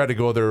at least try to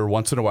go there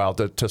once in a while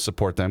to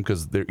support them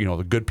because they're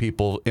the good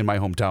people in my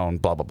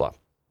hometown. Blah blah blah.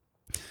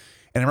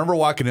 And I remember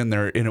walking in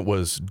there, and it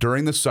was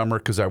during the summer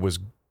because I was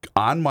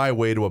on my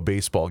way to a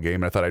baseball game,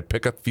 and I thought I'd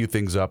pick a few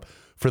things up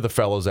for the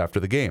fellows after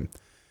the game.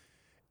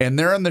 And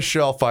there on the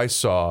shelf, I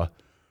saw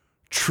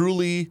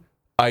Truly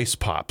Ice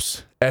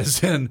Pops,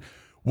 as in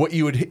what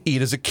you would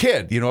eat as a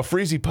kid, a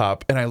Freezy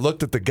Pop. And I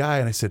looked at the guy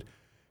and I said,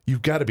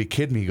 "You've got to be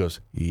kidding me." He goes,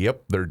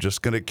 "Yep, they're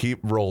just going to keep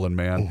rolling,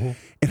 man."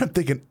 And I'm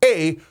thinking,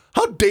 A,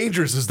 how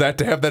dangerous is that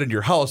to have that in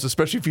your house,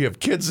 especially if you have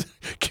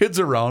kids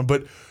around?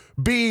 But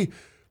B,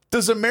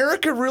 does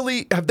America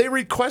really, have they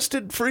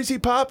requested Freezy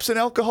Pops in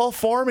alcohol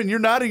form? And you're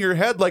nodding your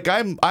head like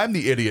I'm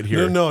the idiot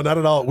here. No, not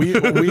at all. We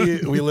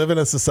live in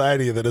a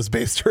society that is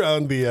based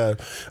around the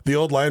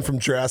old line from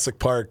Jurassic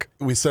Park.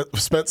 We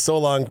spent so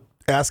long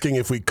asking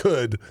if we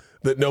could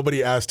that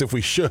nobody asked if we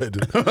should.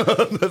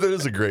 That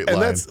is a great line.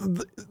 And that's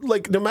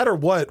like, no matter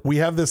what, we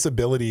have this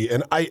ability.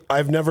 And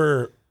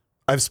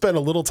I've spent a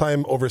little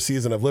time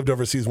overseas and I've lived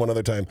overseas one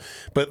other time,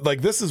 but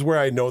like, this is where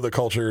I know the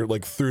culture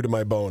like through to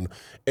my bone.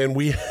 And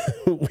we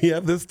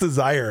have this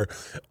desire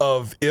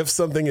of, if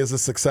something is a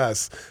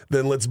success,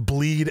 then let's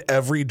bleed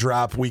every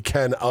drop we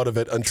can out of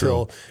it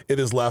until it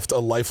is left a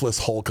lifeless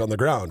hulk on the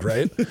ground.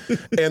 Right.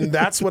 And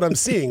that's what I'm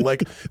seeing.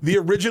 Like, the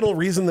original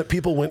reason that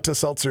people went to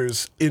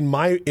seltzers in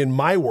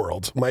my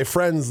world, my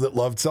friends that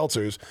loved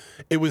seltzers,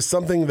 it was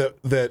something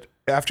that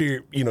after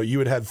you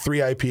had 3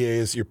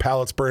 IPAs, your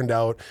palate's burned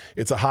out,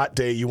 it's a hot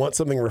day, you want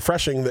something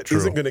refreshing that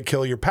isn't going to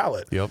kill your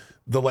palate. Yep.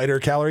 The lighter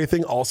calorie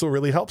thing also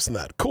really helps in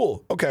that.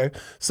 Cool. Okay.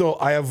 So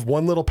I have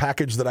one little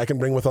package that I can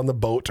bring with on the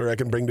boat, or I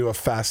can bring to a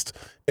fest,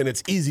 and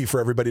it's easy for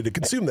everybody to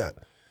consume that.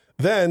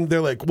 Then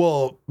they're like,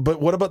 well,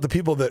 but what about the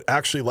people that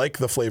actually like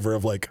the flavor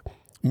of like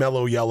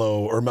Mellow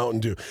Yellow or Mountain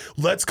Dew?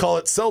 Let's call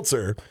it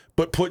seltzer,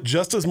 but put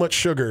just as much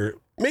sugar,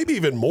 maybe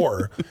even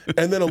more,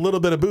 and then a little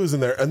bit of booze in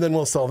there, and then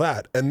we'll sell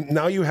that. And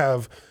now you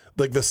have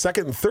like the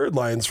second and third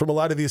lines from a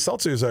lot of these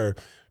seltzers are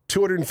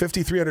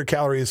 250, 300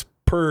 calories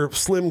per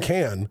slim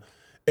can.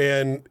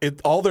 And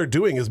all they're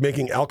doing is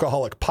making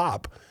alcoholic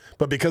pop.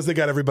 But because they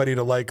got everybody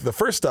to like the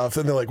first stuff,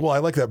 then they're like, well, I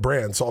like that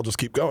brand, so I'll just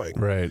keep going.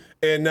 Right.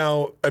 And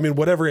now, I mean,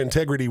 whatever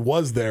integrity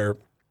was there,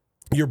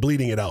 you're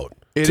bleeding it out.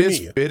 It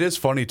is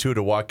funny, too,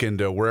 to walk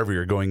into wherever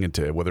you're going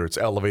into, whether it's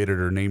Elevated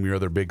or name your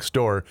other big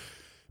store,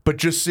 but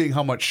just seeing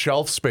how much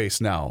shelf space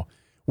now,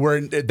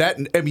 where that,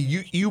 I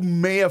mean, you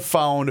may have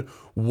found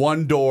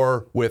one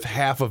door with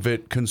half of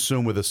it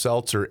consumed with a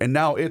seltzer, and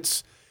now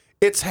it's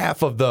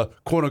half of the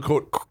quote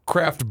unquote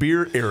craft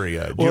beer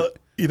area. Well,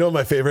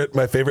 my favorite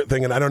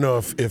thing, and I don't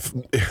know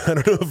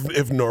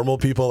if normal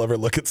people ever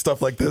look at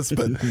stuff like this,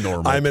 but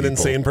I'm an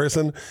insane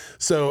person.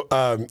 So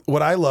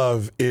what I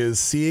love is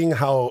seeing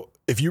how,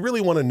 if you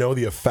really want to know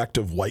the effect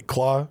of White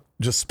Claw,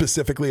 just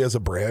specifically as a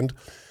brand,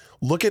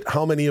 look at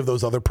how many of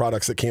those other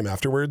products that came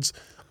afterwards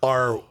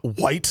are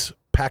white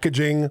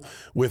packaging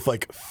with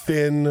like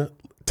thin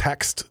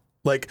text.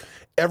 Like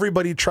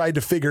everybody tried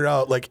to figure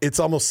out, like it's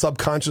almost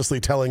subconsciously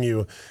telling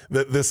you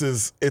that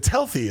it's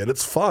healthy and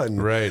it's fun,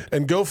 Right.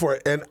 And go for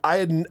it.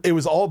 And it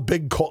was all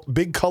big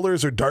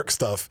colors or dark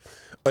stuff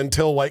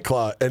until White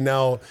Claw, and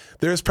now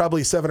there's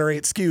probably 7 or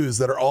 8 SKUs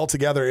that are all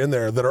together in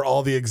there that are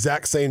all the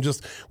exact same,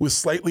 just with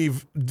slight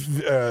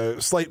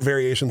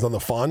variations on the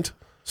font.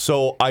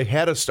 So I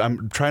had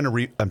I'm trying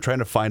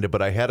to find it,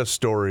 but I had a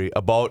story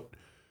about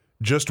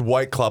just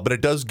White Claw, but it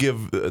does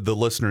give the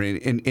listener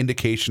an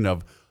indication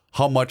of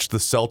how much the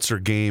seltzer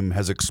game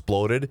has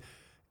exploded.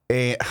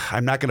 And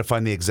I'm not going to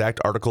find the exact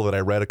article that I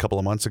read a couple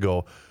of months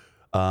ago,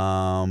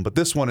 but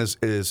this one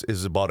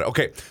is about it.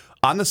 Okay,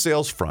 on the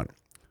sales front,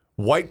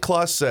 White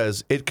Claw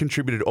says it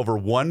contributed over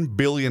 $1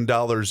 billion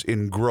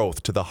in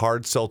growth to the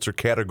hard seltzer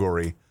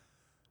category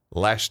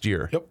last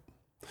year. Yep.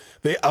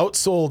 They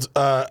outsold,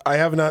 I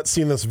have not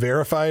seen this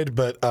verified,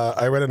 but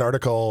I read an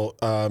article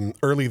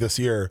early this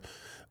year.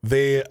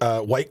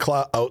 White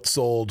Claw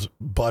outsold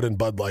Bud and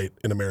Bud Light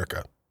in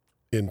America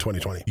in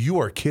 2020. You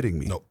are kidding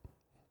me. Nope.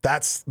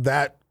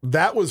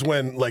 That was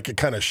when like it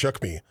kind of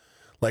shook me.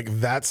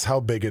 Like that's how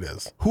big it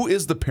is. Who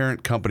is the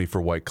parent company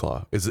for White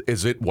Claw?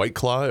 Is it White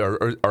Claw,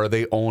 or are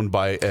they owned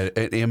by an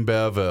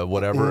InBev,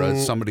 whatever,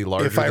 somebody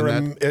larger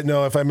than that?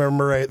 No, if I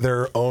remember right,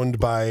 they're owned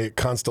by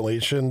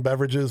Constellation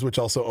Beverages, which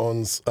also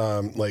owns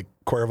like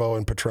Cuervo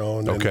and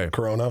Patron and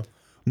Corona.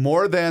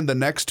 More than the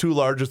next 2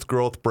 largest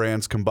growth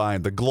brands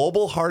combined, the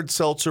global hard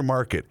seltzer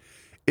market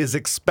is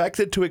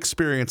expected to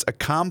experience a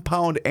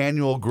compound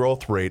annual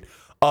growth rate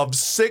of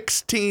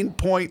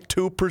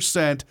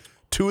 16.2%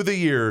 to the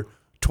year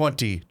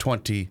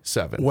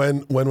 2027.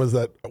 When was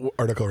that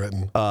article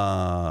written?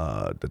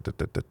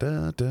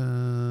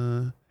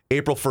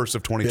 April 1st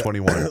of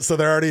 2021. Yeah. So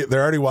they're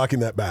already walking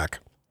that back.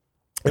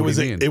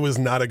 It It was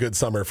not a good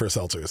summer for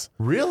seltzers.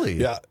 Really?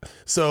 Yeah.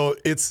 So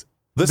it's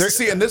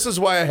this is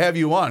why I have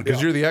you on,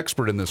 because you're the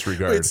expert in this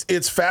regard.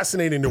 It's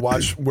fascinating to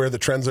watch where the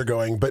trends are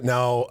going. But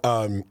now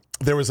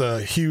there was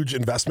a huge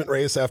investment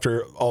race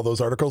after all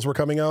those articles were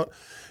coming out.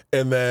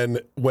 And then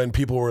when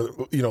people were,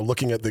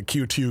 looking at the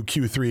Q2,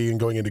 Q3, and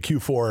going into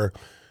Q4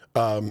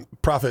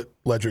 profit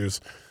ledgers,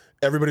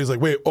 everybody's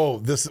like, "Wait,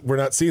 we're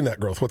not seeing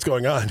that growth. What's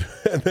going on?"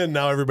 And then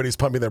now everybody's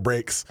pumping their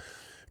brakes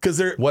because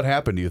What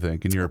happened, do you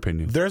think, in your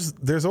opinion?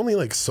 There's only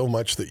like so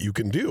much that you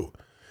can do,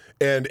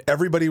 and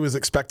everybody was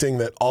expecting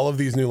that all of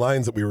these new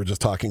lines that we were just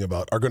talking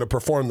about are going to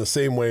perform the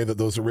same way that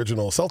those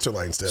original seltzer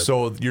lines did.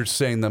 So you're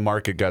saying the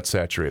market got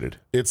saturated?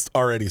 It's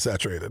already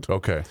saturated.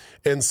 Okay,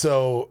 and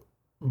so.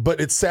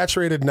 But it's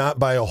saturated not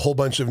by a whole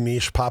bunch of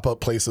niche pop-up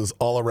places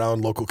all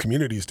around local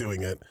communities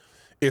doing it.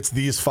 It's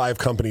these 5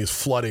 companies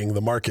flooding the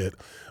market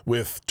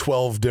with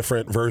 12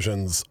 different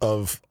versions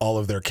of all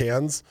of their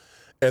cans.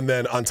 And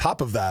then on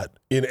top of that,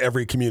 in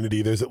every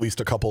community, there's at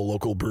least a couple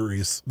local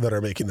breweries that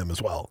are making them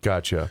as well.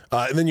 Gotcha.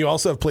 And then you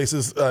also have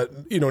places,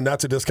 not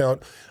to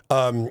discount,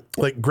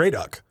 like Grey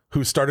Duck,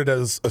 who started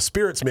as a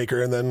spirits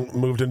maker and then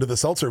moved into the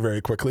seltzer very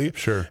quickly.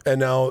 Sure.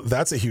 And now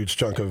that's a huge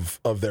chunk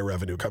of their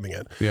revenue coming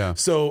in. Yeah.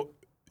 So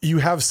you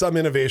have some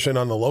innovation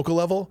on the local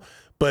level,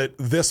 but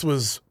this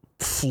was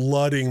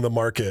flooding the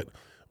market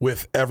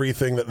with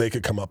everything that they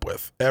could come up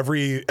with.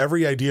 Every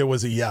idea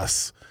was a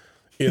yes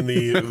in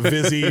the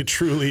Vizzy,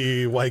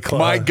 Truly, White Claw.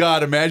 My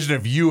God, imagine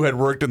if you had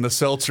worked in the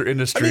seltzer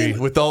industry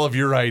with all of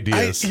your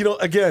ideas.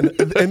 Again,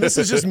 and this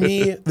is just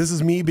me. This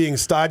is me being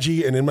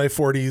stodgy and in my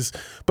 40s.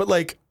 But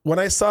like when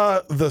I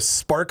saw the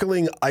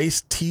sparkling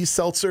iced tea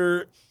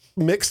seltzer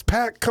mixed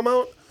pack come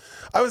out,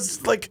 I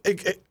was like,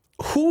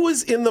 who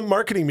was in the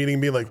marketing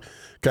meeting being like,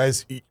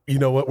 guys, you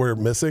know what we're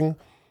missing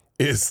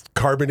is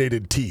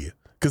carbonated tea,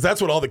 because that's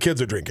what all the kids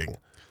are drinking.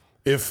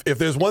 If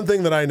there's one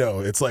thing that I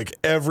know, it's like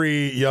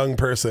every young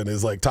person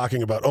is like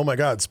talking about, oh my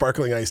God,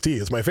 sparkling iced tea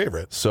is my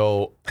favorite.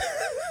 So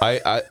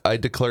I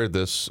declared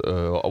this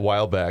a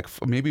while back,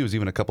 maybe it was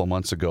even a couple of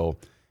months ago,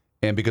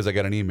 and because I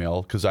got an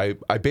email, because I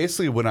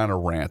basically went on a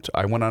rant.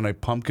 I went on a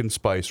pumpkin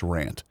spice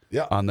rant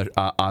on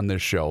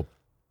this show.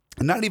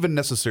 Not even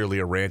necessarily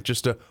a rant,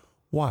 just a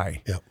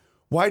why. Yeah.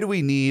 Why do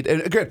we need,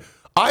 and again,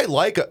 I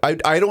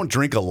don't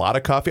drink a lot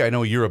of coffee. I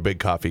know you're a big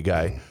coffee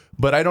guy,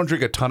 but I don't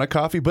drink a ton of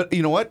coffee. But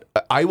you know what?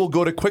 I will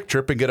go to Quick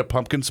Trip and get a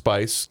pumpkin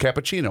spice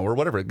cappuccino or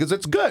whatever, because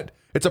it's good.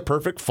 It's a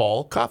perfect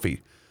fall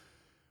coffee.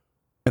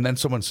 And then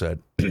someone said,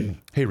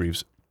 "Hey,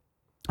 Reeves,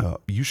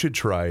 you should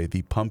try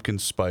the pumpkin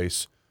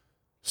spice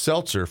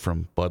seltzer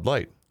from Bud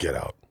Light." Get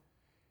out.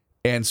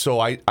 And so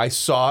I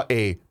saw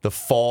the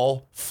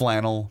fall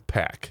flannel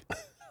pack,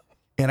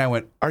 and I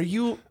went, "Are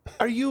you?"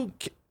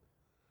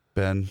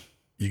 Ben,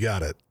 you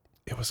got it.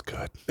 It was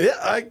good.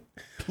 Yeah,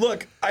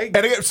 and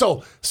again,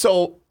 so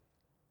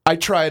I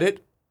tried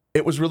it.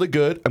 It was really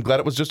good. I'm glad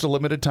it was just a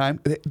limited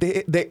time.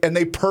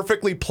 They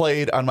perfectly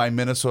played on my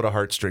Minnesota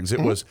heartstrings.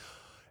 It was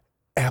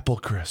apple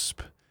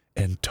crisp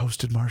and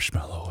toasted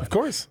marshmallow, of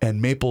course,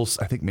 and maple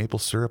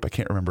syrup. I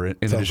can't remember it.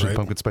 In addition to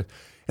pumpkin spice,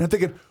 and I'm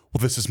thinking,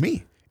 well, this is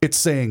me. It's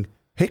saying,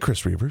 hey,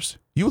 Chris Reavers,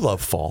 you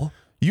love fall.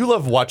 You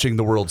love watching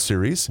the World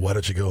Series. Why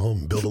don't you go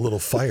home, build a little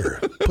fire,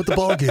 put the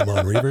ball game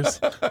on,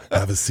 Reavers,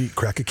 have a seat,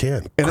 crack a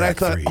can. And then I crack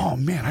thought, three. oh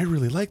man, I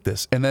really like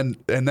this. And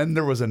then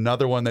there was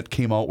another one that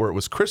came out where it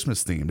was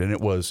Christmas themed, and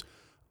it was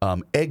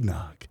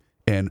eggnog.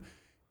 And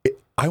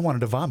I wanted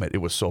to vomit. It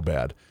was so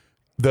bad.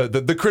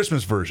 The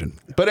Christmas version.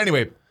 But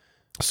anyway,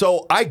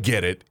 so I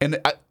get it,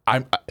 and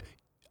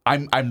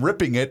I'm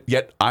ripping it,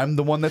 yet I'm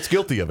the one that's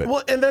guilty of it.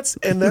 Well, and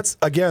that's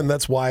again,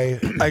 that's why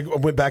I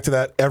went back to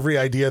that. Every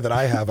idea that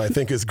I have, I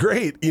think is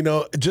great. You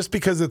know, just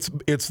because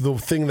it's the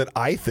thing that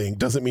I think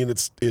doesn't mean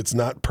it's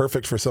not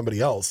perfect for somebody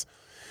else.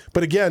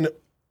 But again,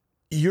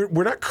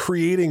 we're not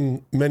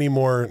creating many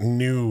more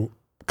new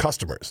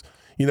customers.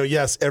 You know,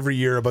 yes, every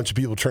year a bunch of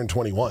people turn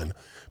 21,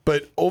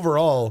 but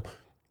overall,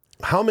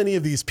 how many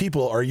of these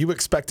people are you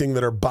expecting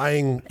that are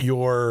buying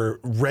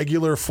your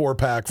regular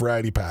 4-pack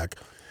variety pack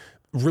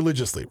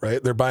religiously,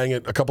 right? They're buying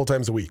it a couple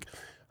times a week.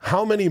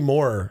 How many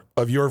more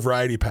of your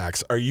variety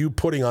packs are you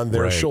putting on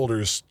their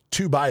shoulders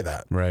to buy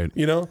that? Right.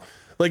 You know,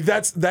 like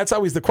that's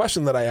always the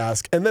question that I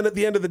ask. And then at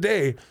the end of the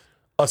day,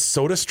 a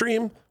soda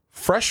stream,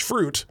 fresh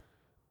fruit,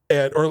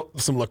 or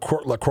some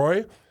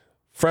LaCroix,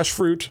 fresh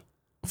fruit,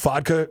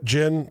 vodka,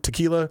 gin,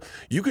 tequila,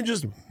 you can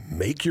just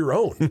make your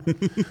own.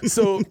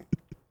 So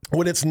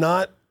when it's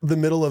not the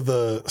middle of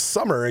the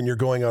summer and you're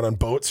going out on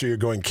boats or you're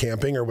going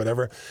camping or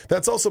whatever,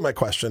 that's also my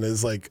question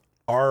is like,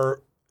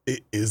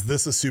 is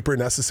this a super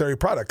necessary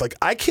product? Like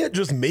I can't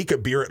just make a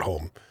beer at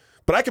home,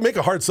 but I can make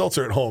a hard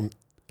seltzer at home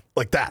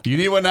like that. You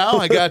need one now?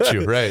 I got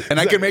you. Right. And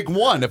I can make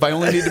one if I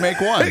only need to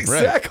make one.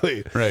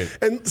 Exactly. Right.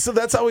 And so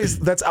that's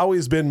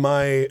always been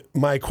my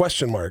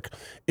question mark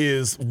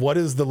is what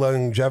is the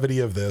longevity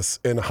of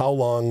this and how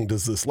long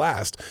does this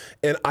last?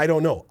 And I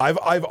don't know. I've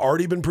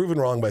already been proven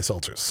wrong by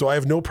seltzers. So I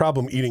have no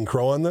problem eating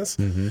crow on this.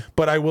 Mm-hmm.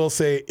 But I will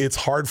say it's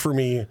hard for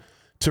me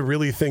to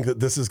really think that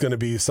this is going to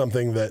be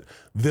something that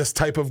this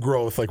type of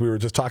growth, like we were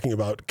just talking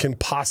about, can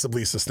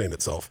possibly sustain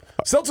itself.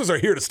 Seltzers are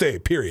here to stay,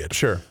 period.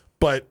 Sure.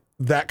 But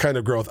that kind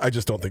of growth, I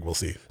just don't think we'll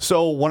see.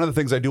 So one of the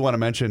things I do want to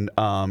mention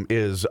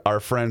is our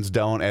friends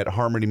down at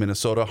Harmony,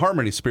 Minnesota.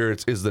 Harmony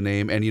Spirits is the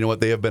name, and you know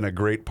what? They have been a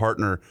great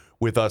partner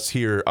with us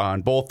here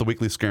on both the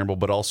Weekly Scramble,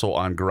 but also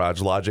on Garage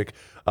Logic.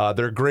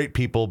 They're great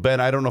people. Ben,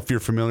 I don't know if you're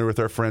familiar with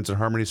our friends at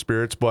Harmony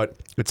Spirits, but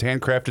it's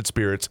handcrafted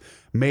spirits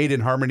made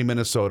in Harmony,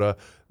 Minnesota.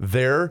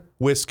 Their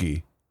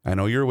whiskey, I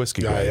know you're a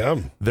whiskey guy. I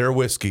am. Their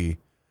whiskey,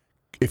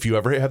 if you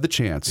ever have the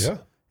chance. Yeah.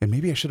 And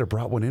maybe I should have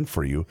brought one in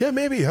for you. Yeah,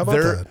 maybe. How about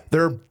that?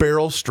 Their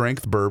barrel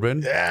strength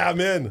bourbon. Yeah,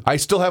 I'm in. I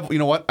still have, you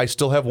know what? I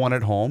still have one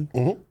at home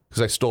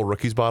because I stole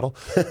Rookie's bottle.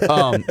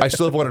 I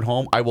still have one at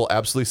home. I will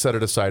absolutely set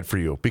it aside for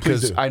you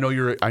because I know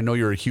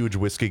you're a huge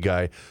whiskey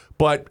guy.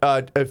 But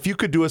if you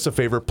could do us a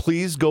favor,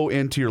 please go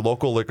into your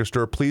local liquor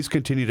store. Please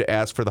continue to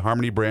ask for the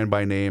Harmony brand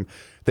by name.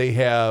 They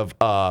have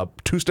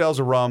 2 styles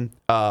of rum,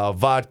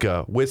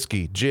 vodka,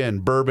 whiskey, gin,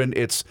 bourbon.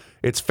 It's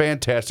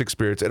fantastic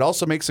spirits. It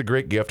also makes a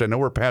great gift. I know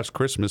we're past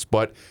Christmas,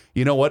 but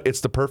you know what?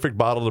 It's the perfect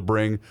bottle to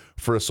bring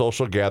for a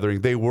social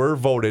gathering. They were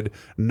voted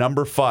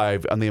number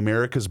 5 on the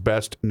America's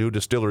Best New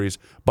Distilleries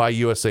by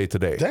USA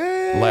Today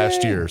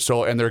last year.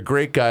 So, and they're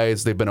great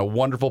guys. They've been a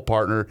wonderful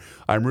partner.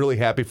 I'm really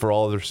happy for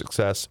all of their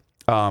success.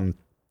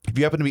 If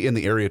you happen to be in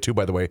the area too,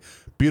 by the way,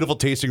 beautiful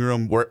tasting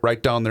room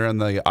right down there on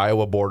the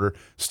Iowa border.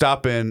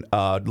 Stop in,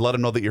 let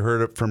them know that you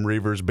heard it from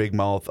Reavers Big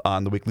Mouth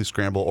on the Weekly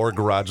Scramble or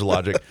Garage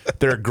Logic.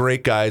 They're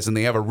great guys, and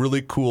they have a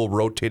really cool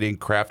rotating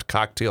craft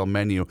cocktail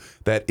menu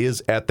that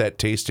is at that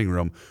tasting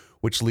room,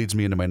 which leads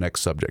me into my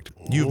next subject.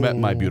 You've met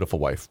my beautiful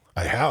wife.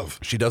 I have.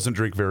 She doesn't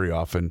drink very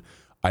often.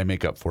 I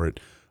make up for it.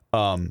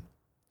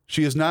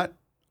 She is not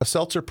a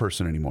seltzer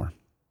person anymore.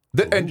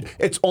 And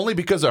it's only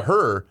because of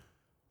her.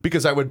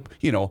 Because I would,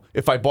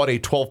 if I bought a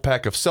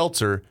 12-pack of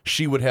seltzer,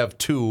 she would have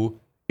 2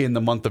 in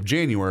the month of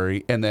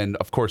January, and then,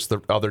 of course,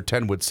 the other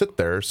 10 would sit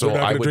there. So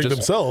I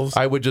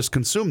would just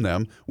consume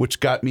them,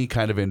 which got me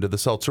kind of into the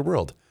seltzer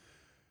world.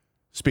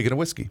 Speaking of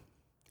whiskey,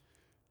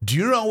 do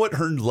you know what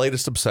her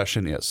latest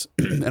obsession is?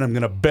 And I'm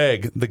going to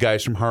beg the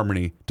guys from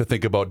Harmony to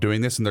think about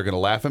doing this, and they're going to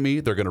laugh at me,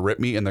 they're going to rip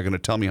me, and they're going to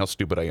tell me how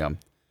stupid I am.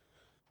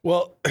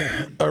 Well,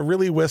 a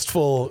really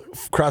wistful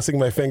crossing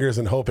my fingers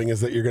and hoping is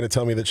that you're going to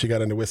tell me that she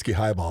got into whiskey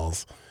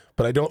highballs,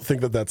 but I don't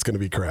think that that's going to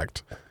be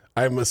correct.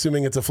 I'm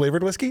assuming it's a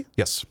flavored whiskey?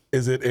 Yes.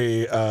 Is it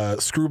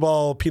a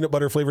screwball peanut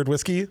butter flavored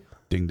whiskey?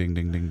 Ding, ding,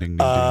 ding, ding, ding,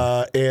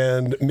 ding,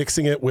 and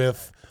mixing it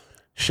with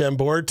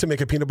Chambord to make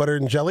a peanut butter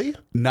and jelly?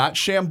 Not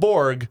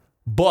Chambord,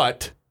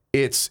 but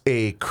it's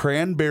a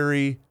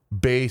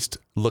cranberry-based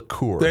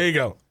liqueur. There you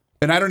go.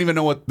 And I don't even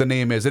know what the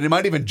name is. And it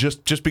might even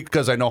just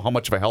because I know how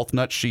much of a health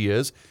nut she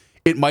is,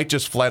 it might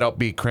just flat out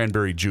be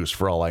cranberry juice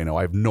for all I know.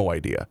 I have no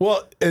idea.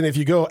 Well, and if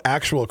you go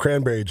actual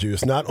cranberry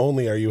juice, not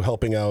only are you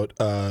helping out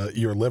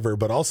your liver,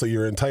 but also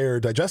your entire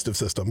digestive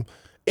system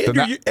and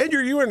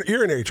your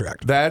urinary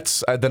tract.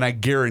 That's then I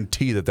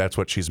guarantee that's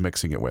what she's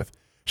mixing it with.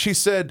 She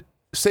said,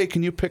 "Say,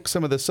 can you pick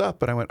some of this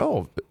up?" And I went,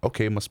 "Oh,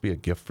 okay, must be a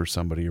gift for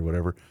somebody or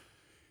whatever."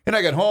 And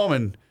I got home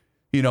and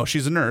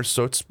she's a nurse,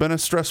 so it's been a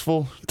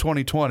stressful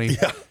 2020.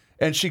 Yeah.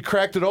 And she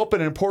cracked it open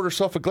and poured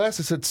herself a glass.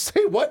 I said,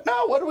 say what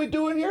now? What are we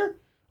doing here?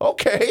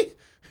 Okay,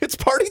 it's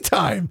party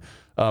time.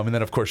 And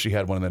then, of course, she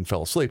had one and then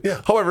fell asleep.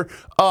 Yeah. However,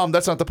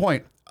 that's not the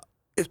point.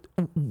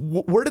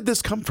 Where did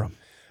this come from?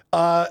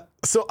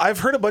 So I've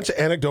heard a bunch of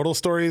anecdotal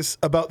stories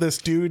about this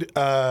dude.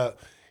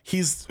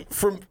 He's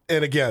from,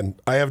 and again,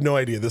 I have no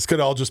idea. This could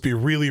all just be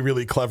really,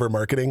 really clever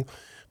marketing.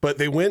 But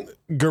they went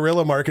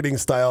guerrilla marketing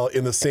style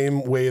in the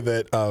same way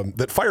that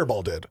that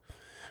Fireball did.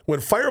 When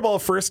Fireball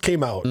first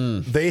came out,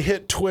 they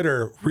hit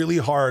Twitter really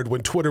hard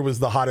when Twitter was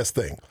the hottest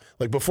thing.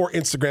 Like before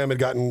Instagram had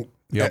gotten,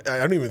 Yep. I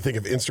don't even think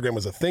if Instagram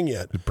was a thing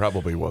yet. It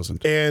probably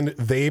wasn't. And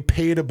they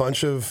paid a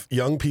bunch of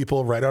young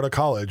people right out of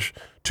college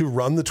to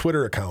run the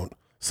Twitter account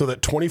so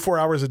that 24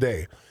 hours a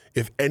day,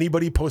 if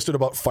anybody posted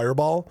about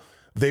Fireball,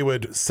 they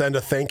would send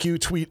a thank you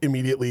tweet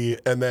immediately.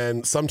 And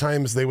then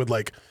sometimes they would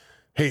like,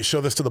 hey, show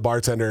this to the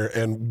bartender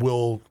and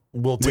we'll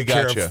take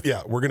care gotcha. of,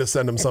 yeah, we're going to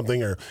send them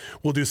something or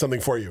we'll do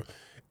something for you.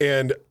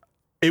 And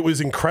it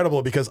was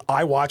incredible because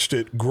I watched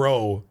it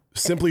grow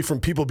simply from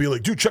people being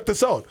like, dude, check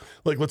this out.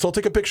 Like, let's all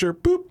take a picture,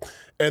 boop.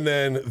 And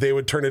then they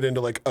would turn it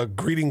into like a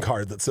greeting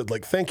card that said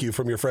like, thank you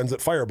from your friends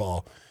at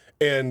Fireball.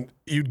 And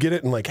you'd get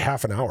it in like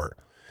half an hour.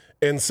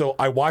 And so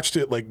I watched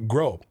it like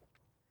grow.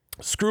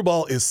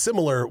 Screwball is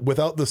similar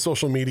without the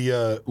social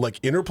media like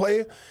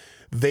interplay.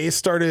 They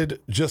started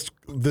just,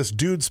 this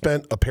dude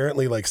spent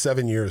apparently like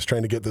 7 years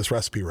trying to get this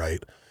recipe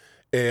right.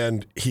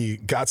 And he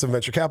got some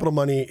venture capital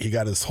money. He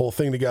got his whole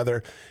thing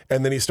together.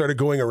 And then he started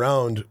going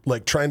around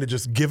like trying to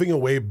just giving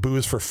away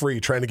booze for free,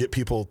 trying to get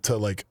people to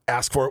like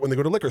ask for it when they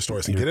go to liquor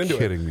stores and get into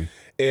kidding it. me.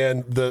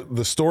 And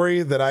the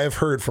story that I have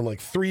heard from like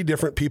 3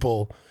 different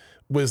people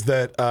was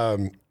that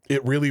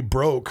it really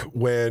broke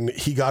when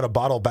he got a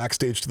bottle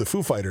backstage to the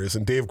Foo Fighters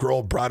and Dave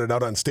Grohl brought it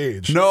out on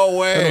stage. No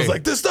way. And I was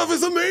like, this stuff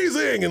is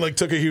amazing. And like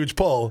took a huge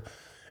pull.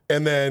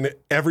 And then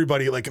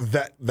everybody like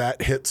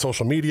that hit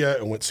social media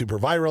and went super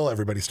viral.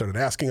 Everybody started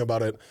asking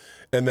about it.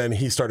 And then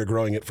he started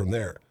growing it from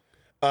there.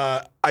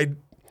 I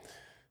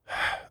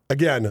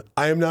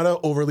am not an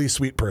overly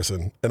sweet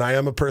person. And I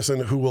am a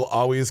person who will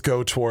always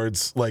go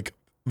towards like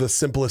the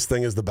simplest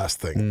thing is the best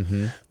thing.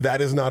 Mm-hmm.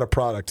 That is not a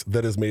product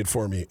that is made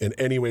for me in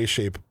any way,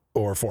 shape,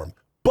 or form.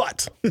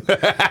 But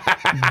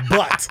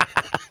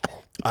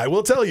I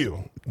will tell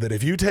you that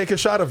if you take a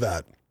shot of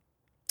that,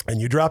 and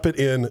you drop it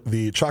in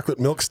the chocolate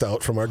milk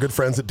stout from our good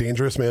friends at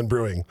Dangerous Man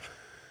Brewing,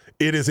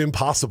 it is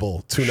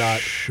impossible to not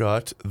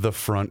Shut the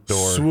front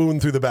door. swoon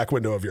through the back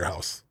window of your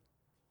house.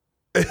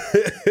 Okay,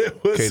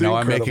 now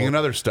I'm incredible. making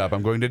another stop.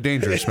 I'm going to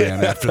Dangerous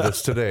Man after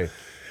this today.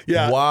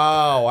 Yeah.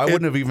 Wow, I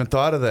wouldn't have even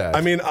thought of that.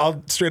 I mean,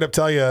 I'll straight up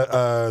tell you,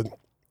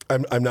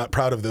 I'm not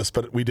proud of this,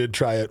 but we did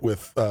try it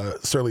with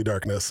Surly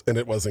Darkness, and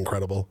it was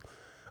incredible.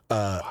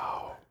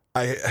 Wow.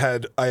 I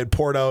had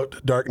poured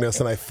out Darkness,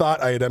 and I thought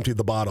I had emptied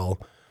the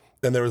bottle,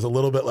 and there was a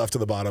little bit left to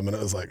the bottom, and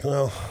it was like,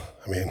 well,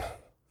 I mean,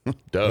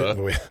 duh.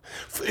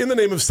 in the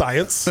name of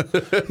science,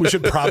 we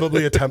should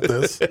probably attempt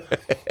this.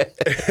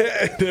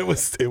 And it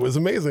was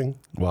amazing.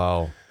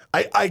 Wow.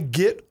 I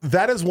get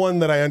that is one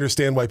that I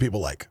understand why people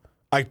like.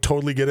 I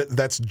totally get it.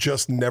 That's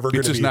just never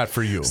going to be. It's just not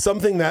for you.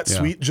 Something that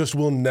sweet just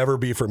will never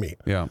be for me.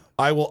 Yeah.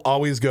 I will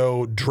always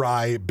go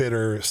dry,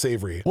 bitter,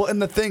 savory. Well, and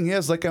the thing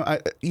is, like,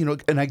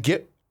 and I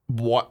get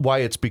why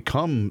it's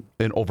become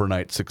an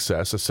overnight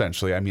success,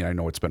 essentially. I mean, I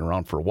know it's been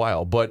around for a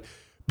while, but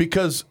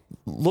because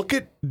look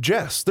at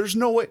Jess. There's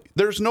no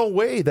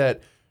way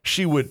that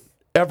she would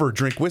ever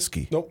drink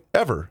whiskey. Nope.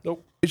 Ever.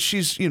 Nope.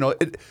 She's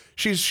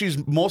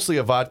she's mostly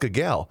a vodka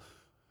gal.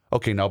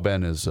 Okay, now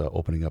Ben is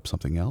opening up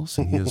something else.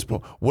 And he is.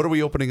 What are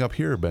we opening up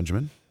here,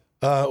 Benjamin?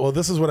 Well,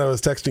 this is what I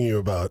was texting you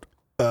about.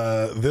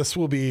 This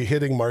will be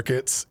hitting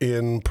markets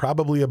in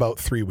probably about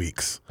 3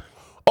 weeks.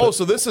 Oh,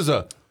 so this is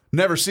a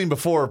never seen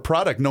before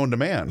product known to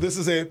man. This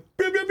is a.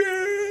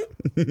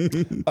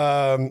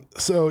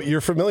 So you're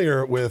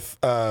familiar with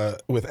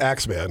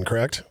Axeman,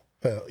 correct?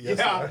 Yes.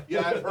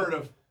 Yeah,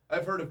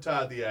 I've heard of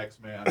Todd the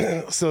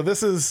Axeman. So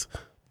this is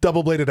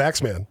double-bladed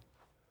Axeman.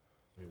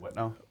 Wait, what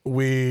now?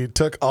 We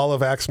took all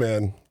of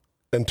Axeman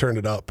and turned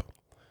it up.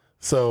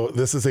 So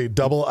this is a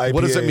double IPA.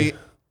 What does it mean?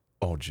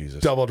 Oh,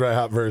 Jesus. Double dry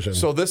hop version.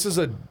 So this is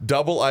a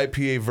double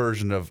IPA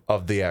version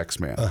of the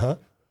Axeman. Uh-huh.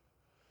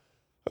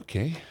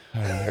 Okay.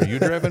 Are you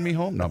driving me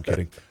home? No, I'm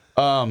kidding.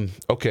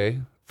 Okay.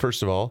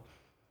 First of all,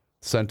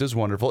 scent is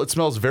wonderful. It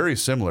smells very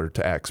similar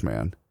to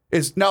Axeman.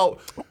 It's all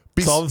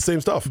the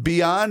same stuff.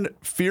 Beyond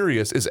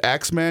Furious, is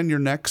Axeman your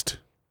next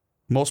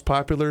most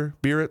popular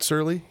beer at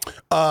Surly?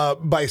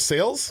 By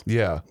sales,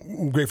 Yeah.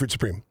 Grapefruit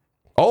Supreme.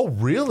 Oh,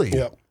 really?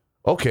 Yep.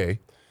 Okay.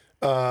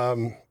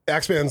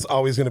 Axeman's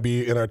always going to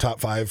be in our top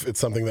 5. It's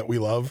something that we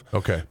love.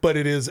 Okay. But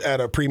it is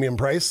at a premium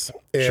price.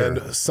 And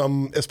Sure.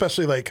 some,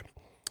 especially like,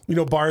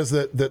 bars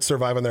that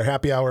survive on their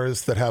happy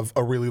hours that have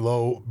a really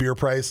low beer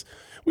price.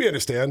 We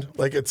understand.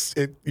 Like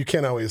you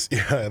can't always.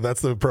 Yeah,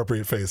 that's the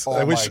appropriate face. Oh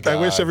I wish my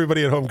God.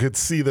 everybody at home could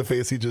see the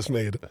face he just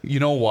made. You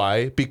know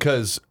why?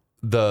 Because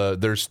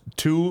there's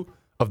 2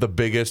 of the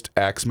biggest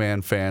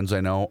Axeman fans I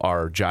know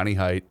are Johnny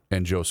Height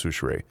and Joe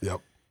Souchere.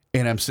 Yep.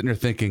 And I'm sitting here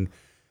thinking,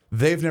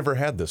 they've never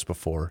had this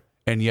before.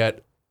 and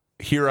yet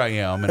here I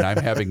am, and I'm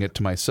having it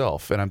to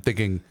myself, and I'm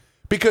thinking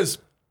because.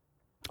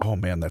 Oh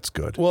man, that's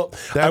good. Well,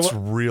 that's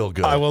real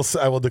good. I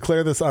will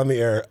declare this on the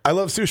air. I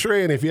love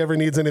Soucheray, and if he ever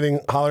needs anything,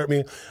 holler at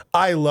me.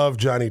 I love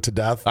Johnny to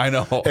death. I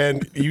know.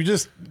 And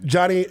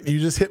Johnny, you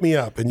just hit me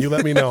up and you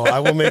let me know. I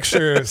will make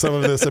sure some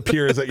of this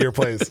appears at your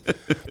place.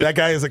 That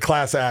guy is a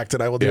class act,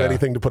 and I will do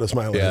anything to put a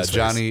smile on his face.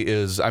 Johnny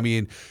is. I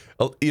mean,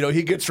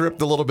 he gets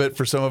ripped a little bit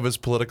for some of his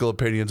political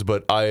opinions,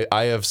 but I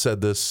have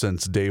said this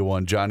since day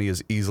one. Johnny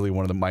is easily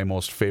one of my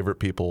most favorite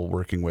people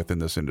working with in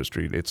this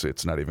industry.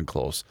 It's not even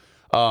close.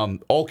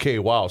 Okay,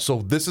 wow.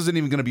 So this isn't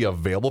even going to be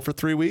available for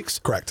 3 weeks?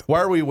 Correct.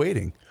 Why are we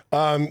waiting?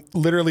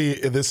 Literally,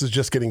 this is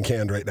just getting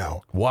canned right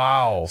now.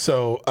 Wow.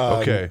 So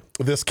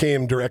this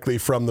came directly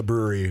from the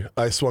brewery.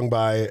 I swung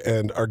by,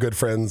 and our good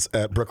friends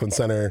at Brooklyn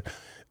Center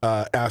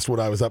asked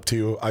what I was up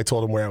to. I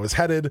told them where I was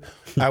headed.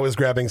 I was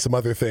grabbing some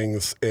other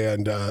things,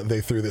 and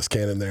they threw this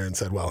can in there and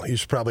said, well, you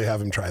should probably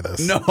have him try this.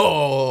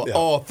 No. Yeah.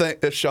 Oh,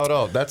 shout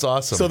out. That's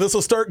awesome. So this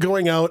will start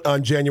going out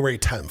on January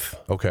 10th.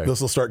 Okay.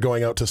 This will start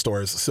going out to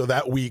stores. So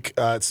that week,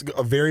 it's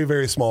a very,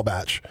 very small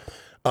batch.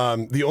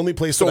 The only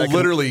place so that I can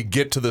literally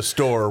get to the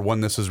store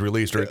when this is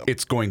released, or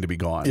it's going to be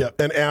gone. Yeah,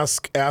 and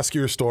ask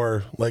your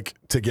store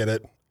to get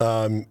it.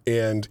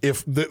 And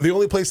if the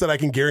only place that I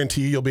can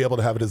guarantee you'll be able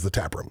to have it is the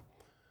tap room.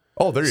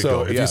 Oh, there you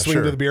go. So if you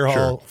swing to the beer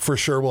hall, for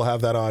sure we'll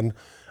have that on.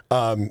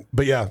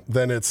 But yeah,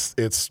 then it's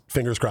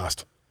fingers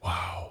crossed.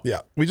 Wow.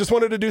 Yeah, we just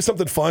wanted to do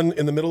something fun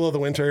in the middle of the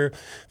winter.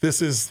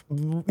 This is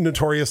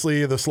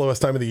notoriously the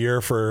slowest time of the year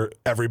for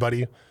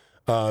everybody.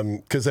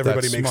 Because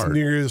everybody makes smart. New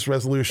Year's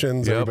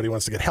resolutions. Yep. Everybody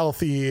wants to get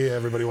healthy.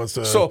 Everybody wants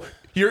to. So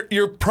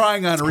you're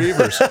prying on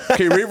Reavers.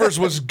 Okay, Reavers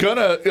was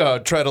gonna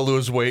try to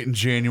lose weight in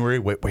January.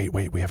 Wait.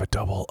 We have a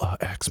double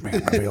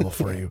Axeman available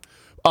for you.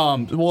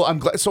 Well, I'm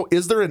glad. So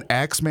is there an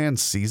Axeman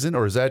season,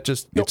 or is that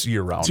just it's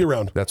year round? It's year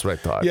round. That's what I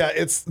thought. Yeah,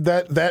 it's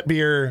that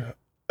beer.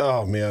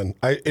 Oh man,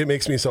 it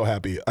makes me so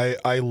happy.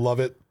 I love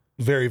it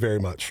very, very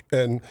much.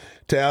 And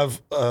to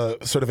have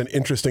sort of an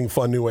interesting,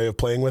 fun new way of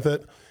playing with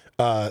it.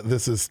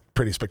 This is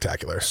pretty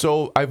spectacular.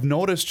 So I've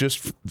noticed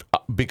just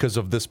because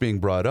of this being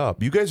brought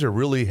up, you guys are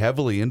really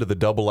heavily into the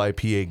double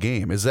IPA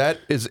game. Is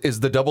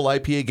the double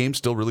IPA game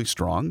still really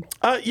strong?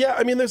 Yeah,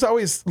 I mean, there's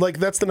always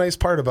that's the nice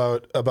part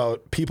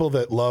about people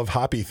that love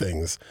hoppy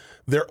things.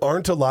 There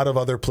aren't a lot of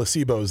other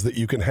placebos that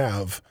you can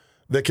have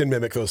that can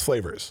mimic those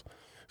flavors.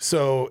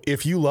 So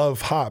if you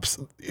love hops,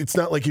 it's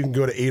not like you can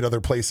go to 8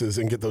 other places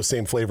and get those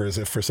same flavors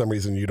if for some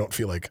reason you don't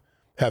feel like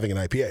having an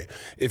IPA.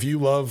 If you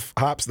love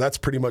hops, that's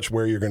pretty much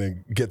where you're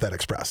going to get that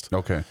expressed.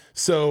 Okay.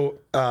 So,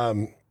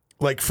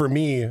 for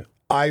me,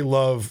 I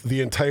love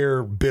the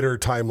entire bitter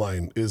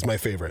timeline is my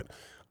favorite.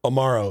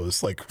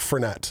 Amaros, like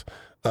Fernet,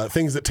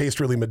 things that taste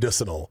really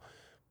medicinal.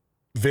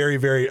 Very,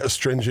 very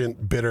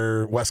astringent,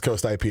 bitter West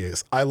Coast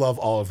IPAs. I love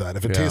all of that.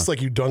 If it tastes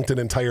like you dunked an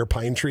entire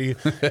pine tree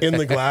in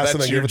the glass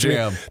and then gave it to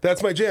me,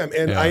 that's my jam.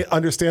 And I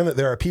understand that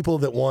there are people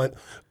that want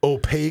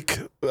opaque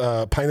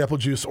pineapple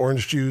juice,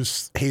 orange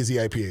juice, hazy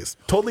IPAs.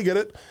 Totally get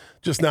it.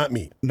 Just not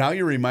me. Now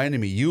you're reminding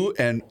me, you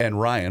and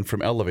Ryan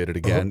from Elevated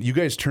again, you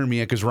guys turned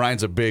me in because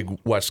Ryan's a big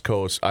West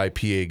Coast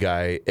IPA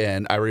guy.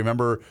 And I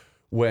remember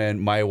when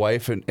my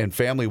wife and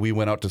family, we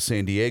went out to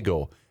San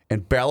Diego,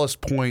 and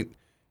Ballast Point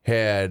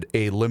had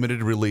a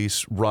limited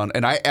release run,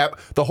 and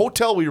the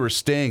hotel we were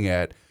staying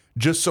at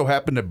just so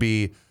happened to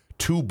be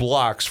 2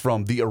 blocks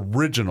from the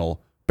original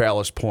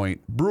Ballast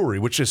Point Brewery,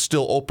 which is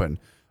still open.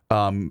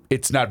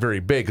 It's not very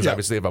big because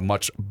obviously they have a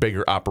much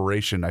bigger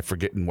operation. I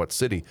forget in what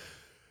city,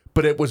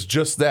 but it was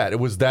just that. It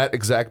was that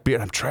exact beer.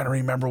 I'm trying to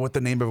remember what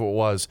the name of it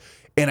was,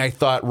 and I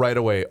thought right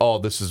away, oh,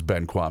 this is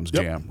Ben Quam's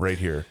jam right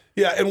here.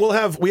 Yeah, and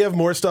we have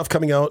more stuff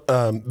coming out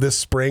this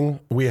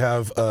spring. We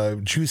have a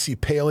juicy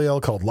pale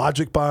ale called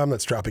Logic Bomb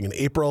that's dropping in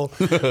April.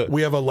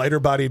 We have a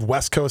lighter-bodied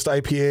West Coast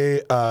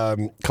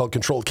IPA called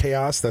Controlled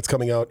Chaos that's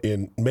coming out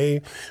in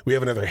May. We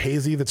have another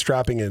hazy that's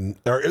dropping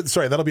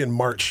that'll be in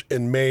March.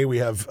 In May, we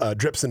have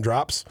Drips and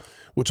Drops,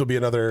 which will be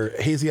another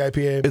hazy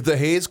IPA. Is the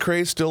haze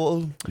craze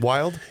still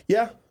wild?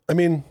 Yeah, I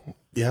mean,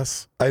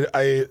 yes.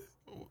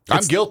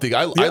 I'm guilty.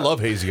 I love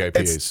hazy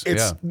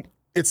IPAs.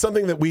 It's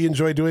something that we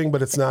enjoy doing,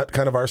 but it's not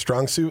kind of our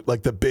strong suit.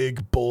 Like the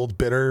big, bold,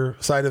 bitter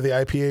side of the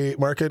IPA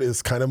market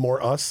is kind of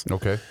more us.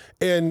 Okay.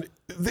 And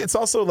it's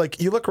also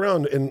like you look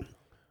around and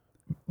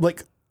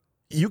like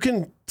you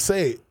can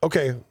say,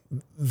 okay,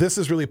 this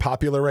is really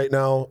popular right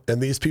now, and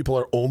these people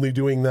are only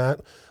doing that.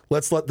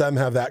 Let's let them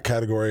have that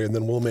category, and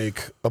then we'll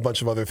make a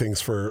bunch of other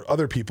things for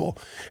other people.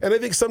 And I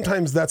think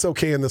sometimes that's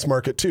okay in this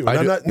market too.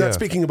 And I'm not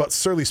speaking about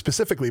Surly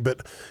specifically,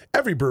 but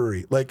every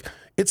brewery,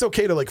 it's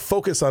okay to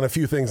focus on a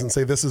few things and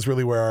say this is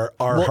really where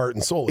our heart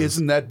and soul is.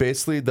 Isn't that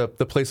basically the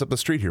place up the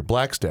street here,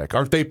 Blackstack?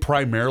 Aren't they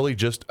primarily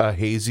just a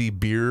hazy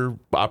beer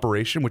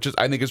operation, which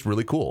I think is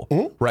really cool,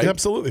 right?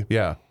 Absolutely.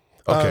 Yeah.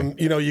 Okay.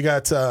 You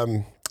got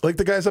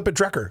the guys up at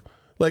Drecker.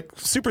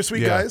 Super sweet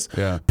guys.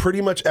 Yeah. Pretty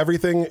much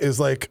everything is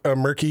like a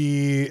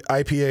murky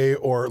IPA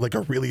or like a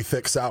really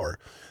thick sour.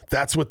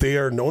 That's what they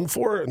are known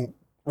for, and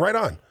right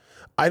on.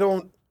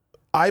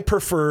 I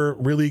prefer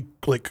really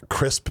like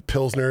crisp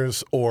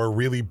Pilsners or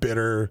really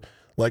bitter,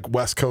 like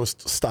West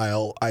Coast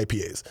style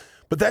IPAs.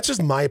 But that's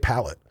just my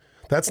palate.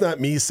 That's not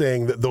me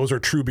saying that those are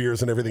true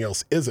beers and everything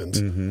else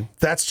isn't.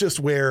 That's just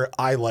where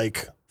I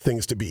like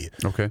things to be.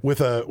 Okay.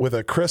 With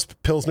a crisp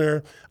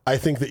Pilsner, I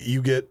think that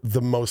you get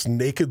the most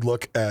naked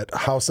look at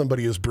how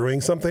somebody is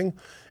brewing something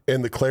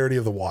and the clarity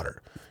of the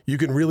water. You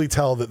can really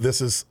tell that this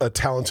is a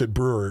talented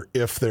brewer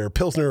if their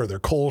Pilsner or their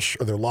Kolsch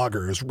or their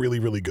lager is really,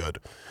 really good.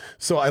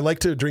 So I like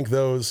to drink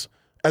those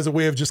as a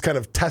way of just kind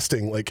of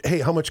testing, like, hey,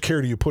 how much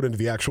care do you put into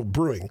the actual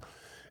brewing?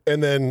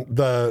 And then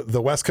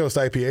the West Coast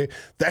IPA,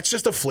 that's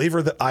just a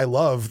flavor that I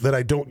love that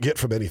I don't get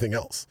from anything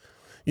else.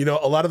 You know,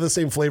 a lot of the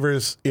same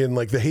flavors in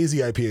like the hazy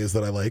IPAs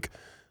that I like,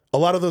 a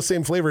lot of those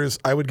same flavors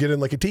I would get in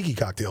like a tiki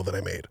cocktail that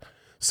I made.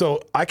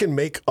 So I can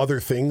make other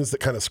things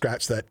that kind of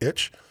scratch that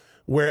itch,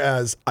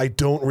 whereas I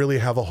don't really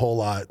have a whole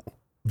lot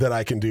that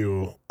I can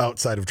do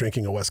outside of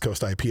drinking a West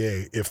Coast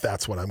IPA if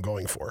that's what I'm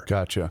going for.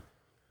 Gotcha.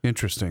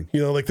 Interesting.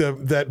 You know, like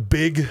that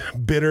big,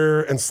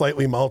 bitter, and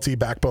slightly malty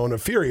backbone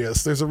of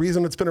Furious. There's a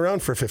reason it's been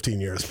around for 15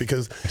 years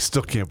because I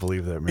still can't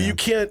believe that, man. you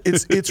can't.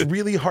 It's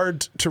really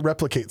hard to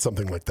replicate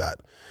something like that,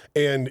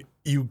 and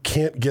you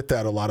can't get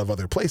that a lot of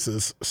other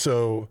places.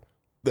 So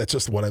that's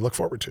just what I look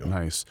forward to.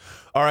 Nice.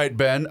 All right,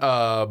 Ben,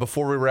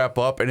 before we wrap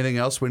up, anything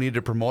else we need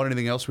to promote?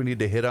 Anything else we need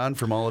to hit on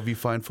from all of you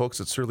fine folks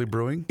at Surly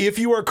Brewing? If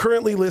you are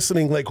currently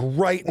listening, like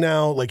right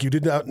now, like you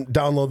did not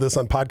download this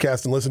on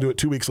podcast and listen to it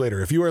 2 weeks later,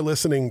 if you are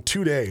listening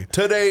today,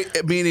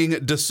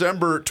 Meaning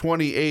December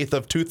 28th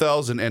of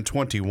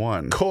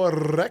 2021.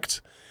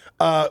 correct,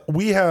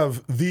 we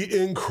have the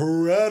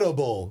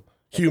incredible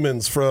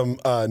humans from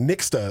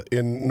Nixta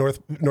in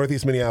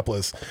northeast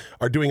Minneapolis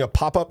are doing a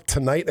pop-up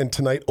tonight and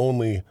tonight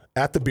only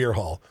at the beer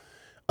hall.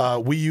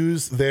 We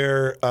use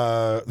their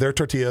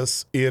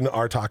tortillas in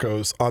our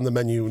tacos on the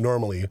menu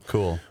normally.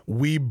 Cool.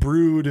 We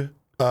brewed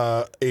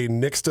a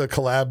Nixta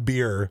collab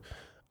beer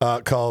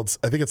called,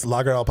 I think it's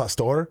Lager al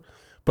Pastor,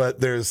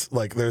 but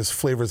there's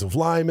flavors of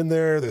lime in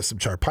there. There's some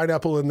charred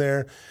pineapple in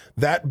there.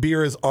 That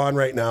beer is on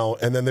right now,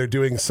 and then they're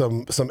doing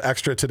some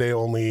extra today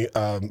only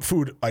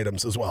food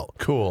items as well.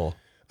 Cool.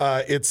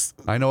 It's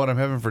I know what I'm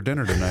having for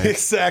dinner tonight.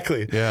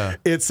 exactly. Yeah.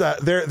 It's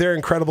they're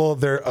incredible.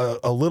 They're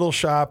a little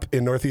shop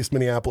in northeast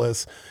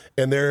Minneapolis,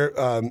 and they're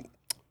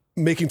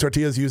making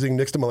tortillas using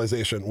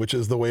nixtamalization, which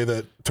is the way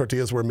that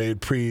tortillas were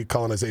made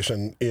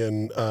pre-colonization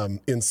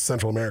in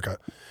Central America.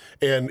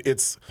 And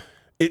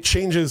it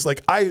changes,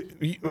 like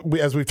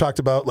as we've talked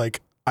about,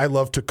 like I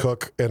love to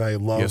cook and I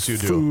love Yes, you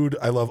do. food.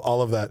 I love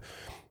all of that.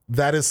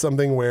 That is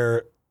something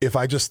where if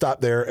I just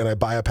stop there and I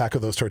buy a pack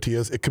of those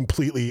tortillas, it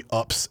completely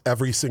ups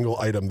every single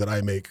item that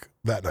I make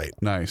that night.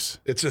 Nice.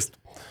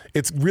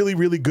 It's really,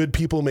 really good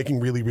people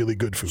making really, really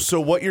good food. So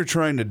what you're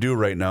trying to do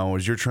right now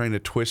is you're trying to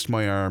twist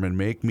my arm and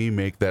make me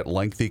make that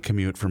lengthy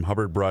commute from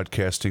Hubbard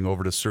Broadcasting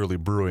over to Surly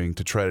Brewing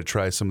to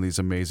try some of these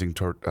amazing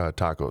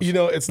tacos. You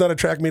know, it's not a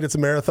track meet, it's a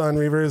marathon,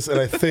 Reavers. And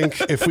I think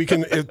if we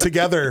can,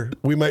 together,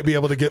 we might be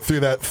able to get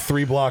through that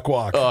 3-block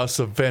walk.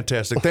 Awesome.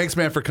 Fantastic. Thanks,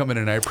 man, for coming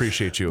in. I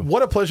appreciate you.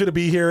 What a pleasure to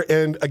be here.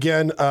 And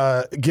again,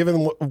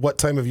 given what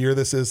time of year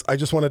this is, I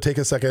just want to take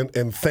a second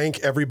and thank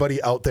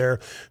everybody out there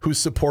who's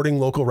supporting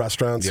local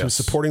restaurants, Yes.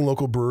 who's supporting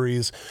local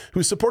breweries,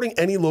 who's supporting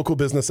any local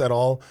business at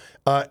all.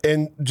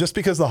 And just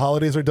because the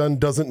holidays are done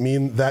doesn't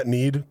mean that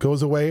need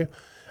goes away.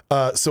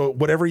 So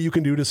whatever you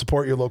can do to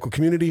support your local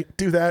community,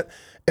 do that.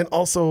 And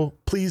also,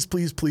 please,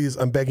 please, please,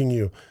 I'm begging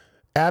you,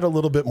 add a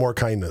little bit more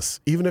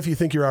kindness. Even if you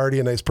think you're already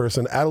a nice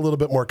person, add a little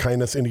bit more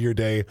kindness into your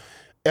day.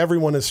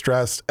 Everyone is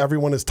stressed.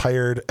 Everyone is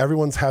tired.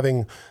 Everyone's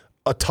having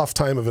a tough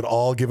time of it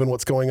all, given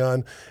what's going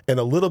on. And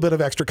a little bit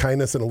of extra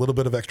kindness and a little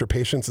bit of extra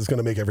patience is going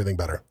to make everything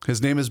better.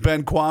 His name is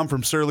Ben Quam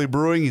from Surly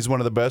Brewing. He's one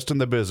of the best in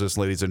the business,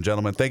 ladies and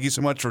gentlemen. Thank you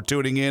so much for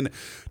tuning in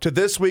to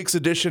this week's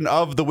edition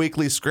of the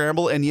Weekly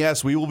Scramble. And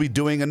yes, we will be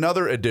doing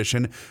another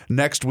edition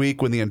next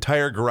week when the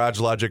entire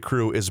Garage Logic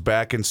crew is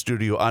back in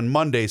studio on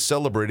Monday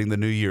celebrating the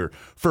new year.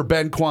 For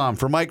Ben Quam,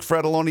 for Mike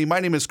Fredoloni,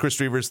 my name is Chris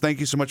Reavers. Thank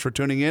you so much for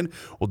tuning in.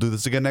 We'll do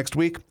this again next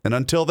week. And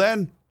until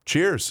then,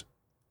 cheers.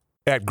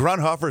 At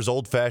Grunhofer's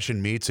Old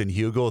Fashioned Meats in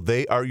Hugo,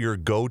 they are your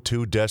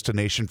go-to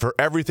destination for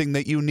everything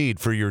that you need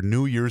for your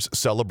New Year's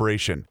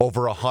celebration.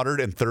 Over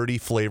 130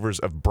 flavors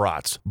of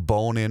brats,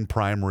 bone-in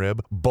prime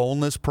rib,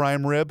 boneless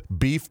prime rib,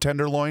 beef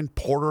tenderloin,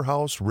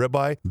 porterhouse,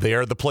 ribeye. They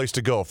are the place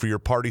to go for your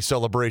party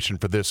celebration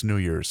for this New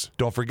Year's.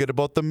 Don't forget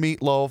about the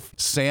meatloaf,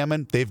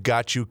 salmon. They've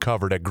got you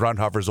covered at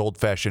Grunhofer's Old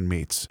Fashioned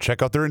Meats.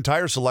 Check out their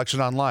entire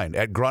selection online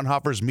at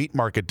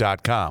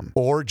grunhofersmeatmarket.com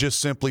or just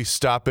simply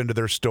stop into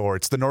their store.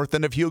 It's the north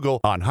end of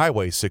Hugo on Highway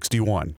 61.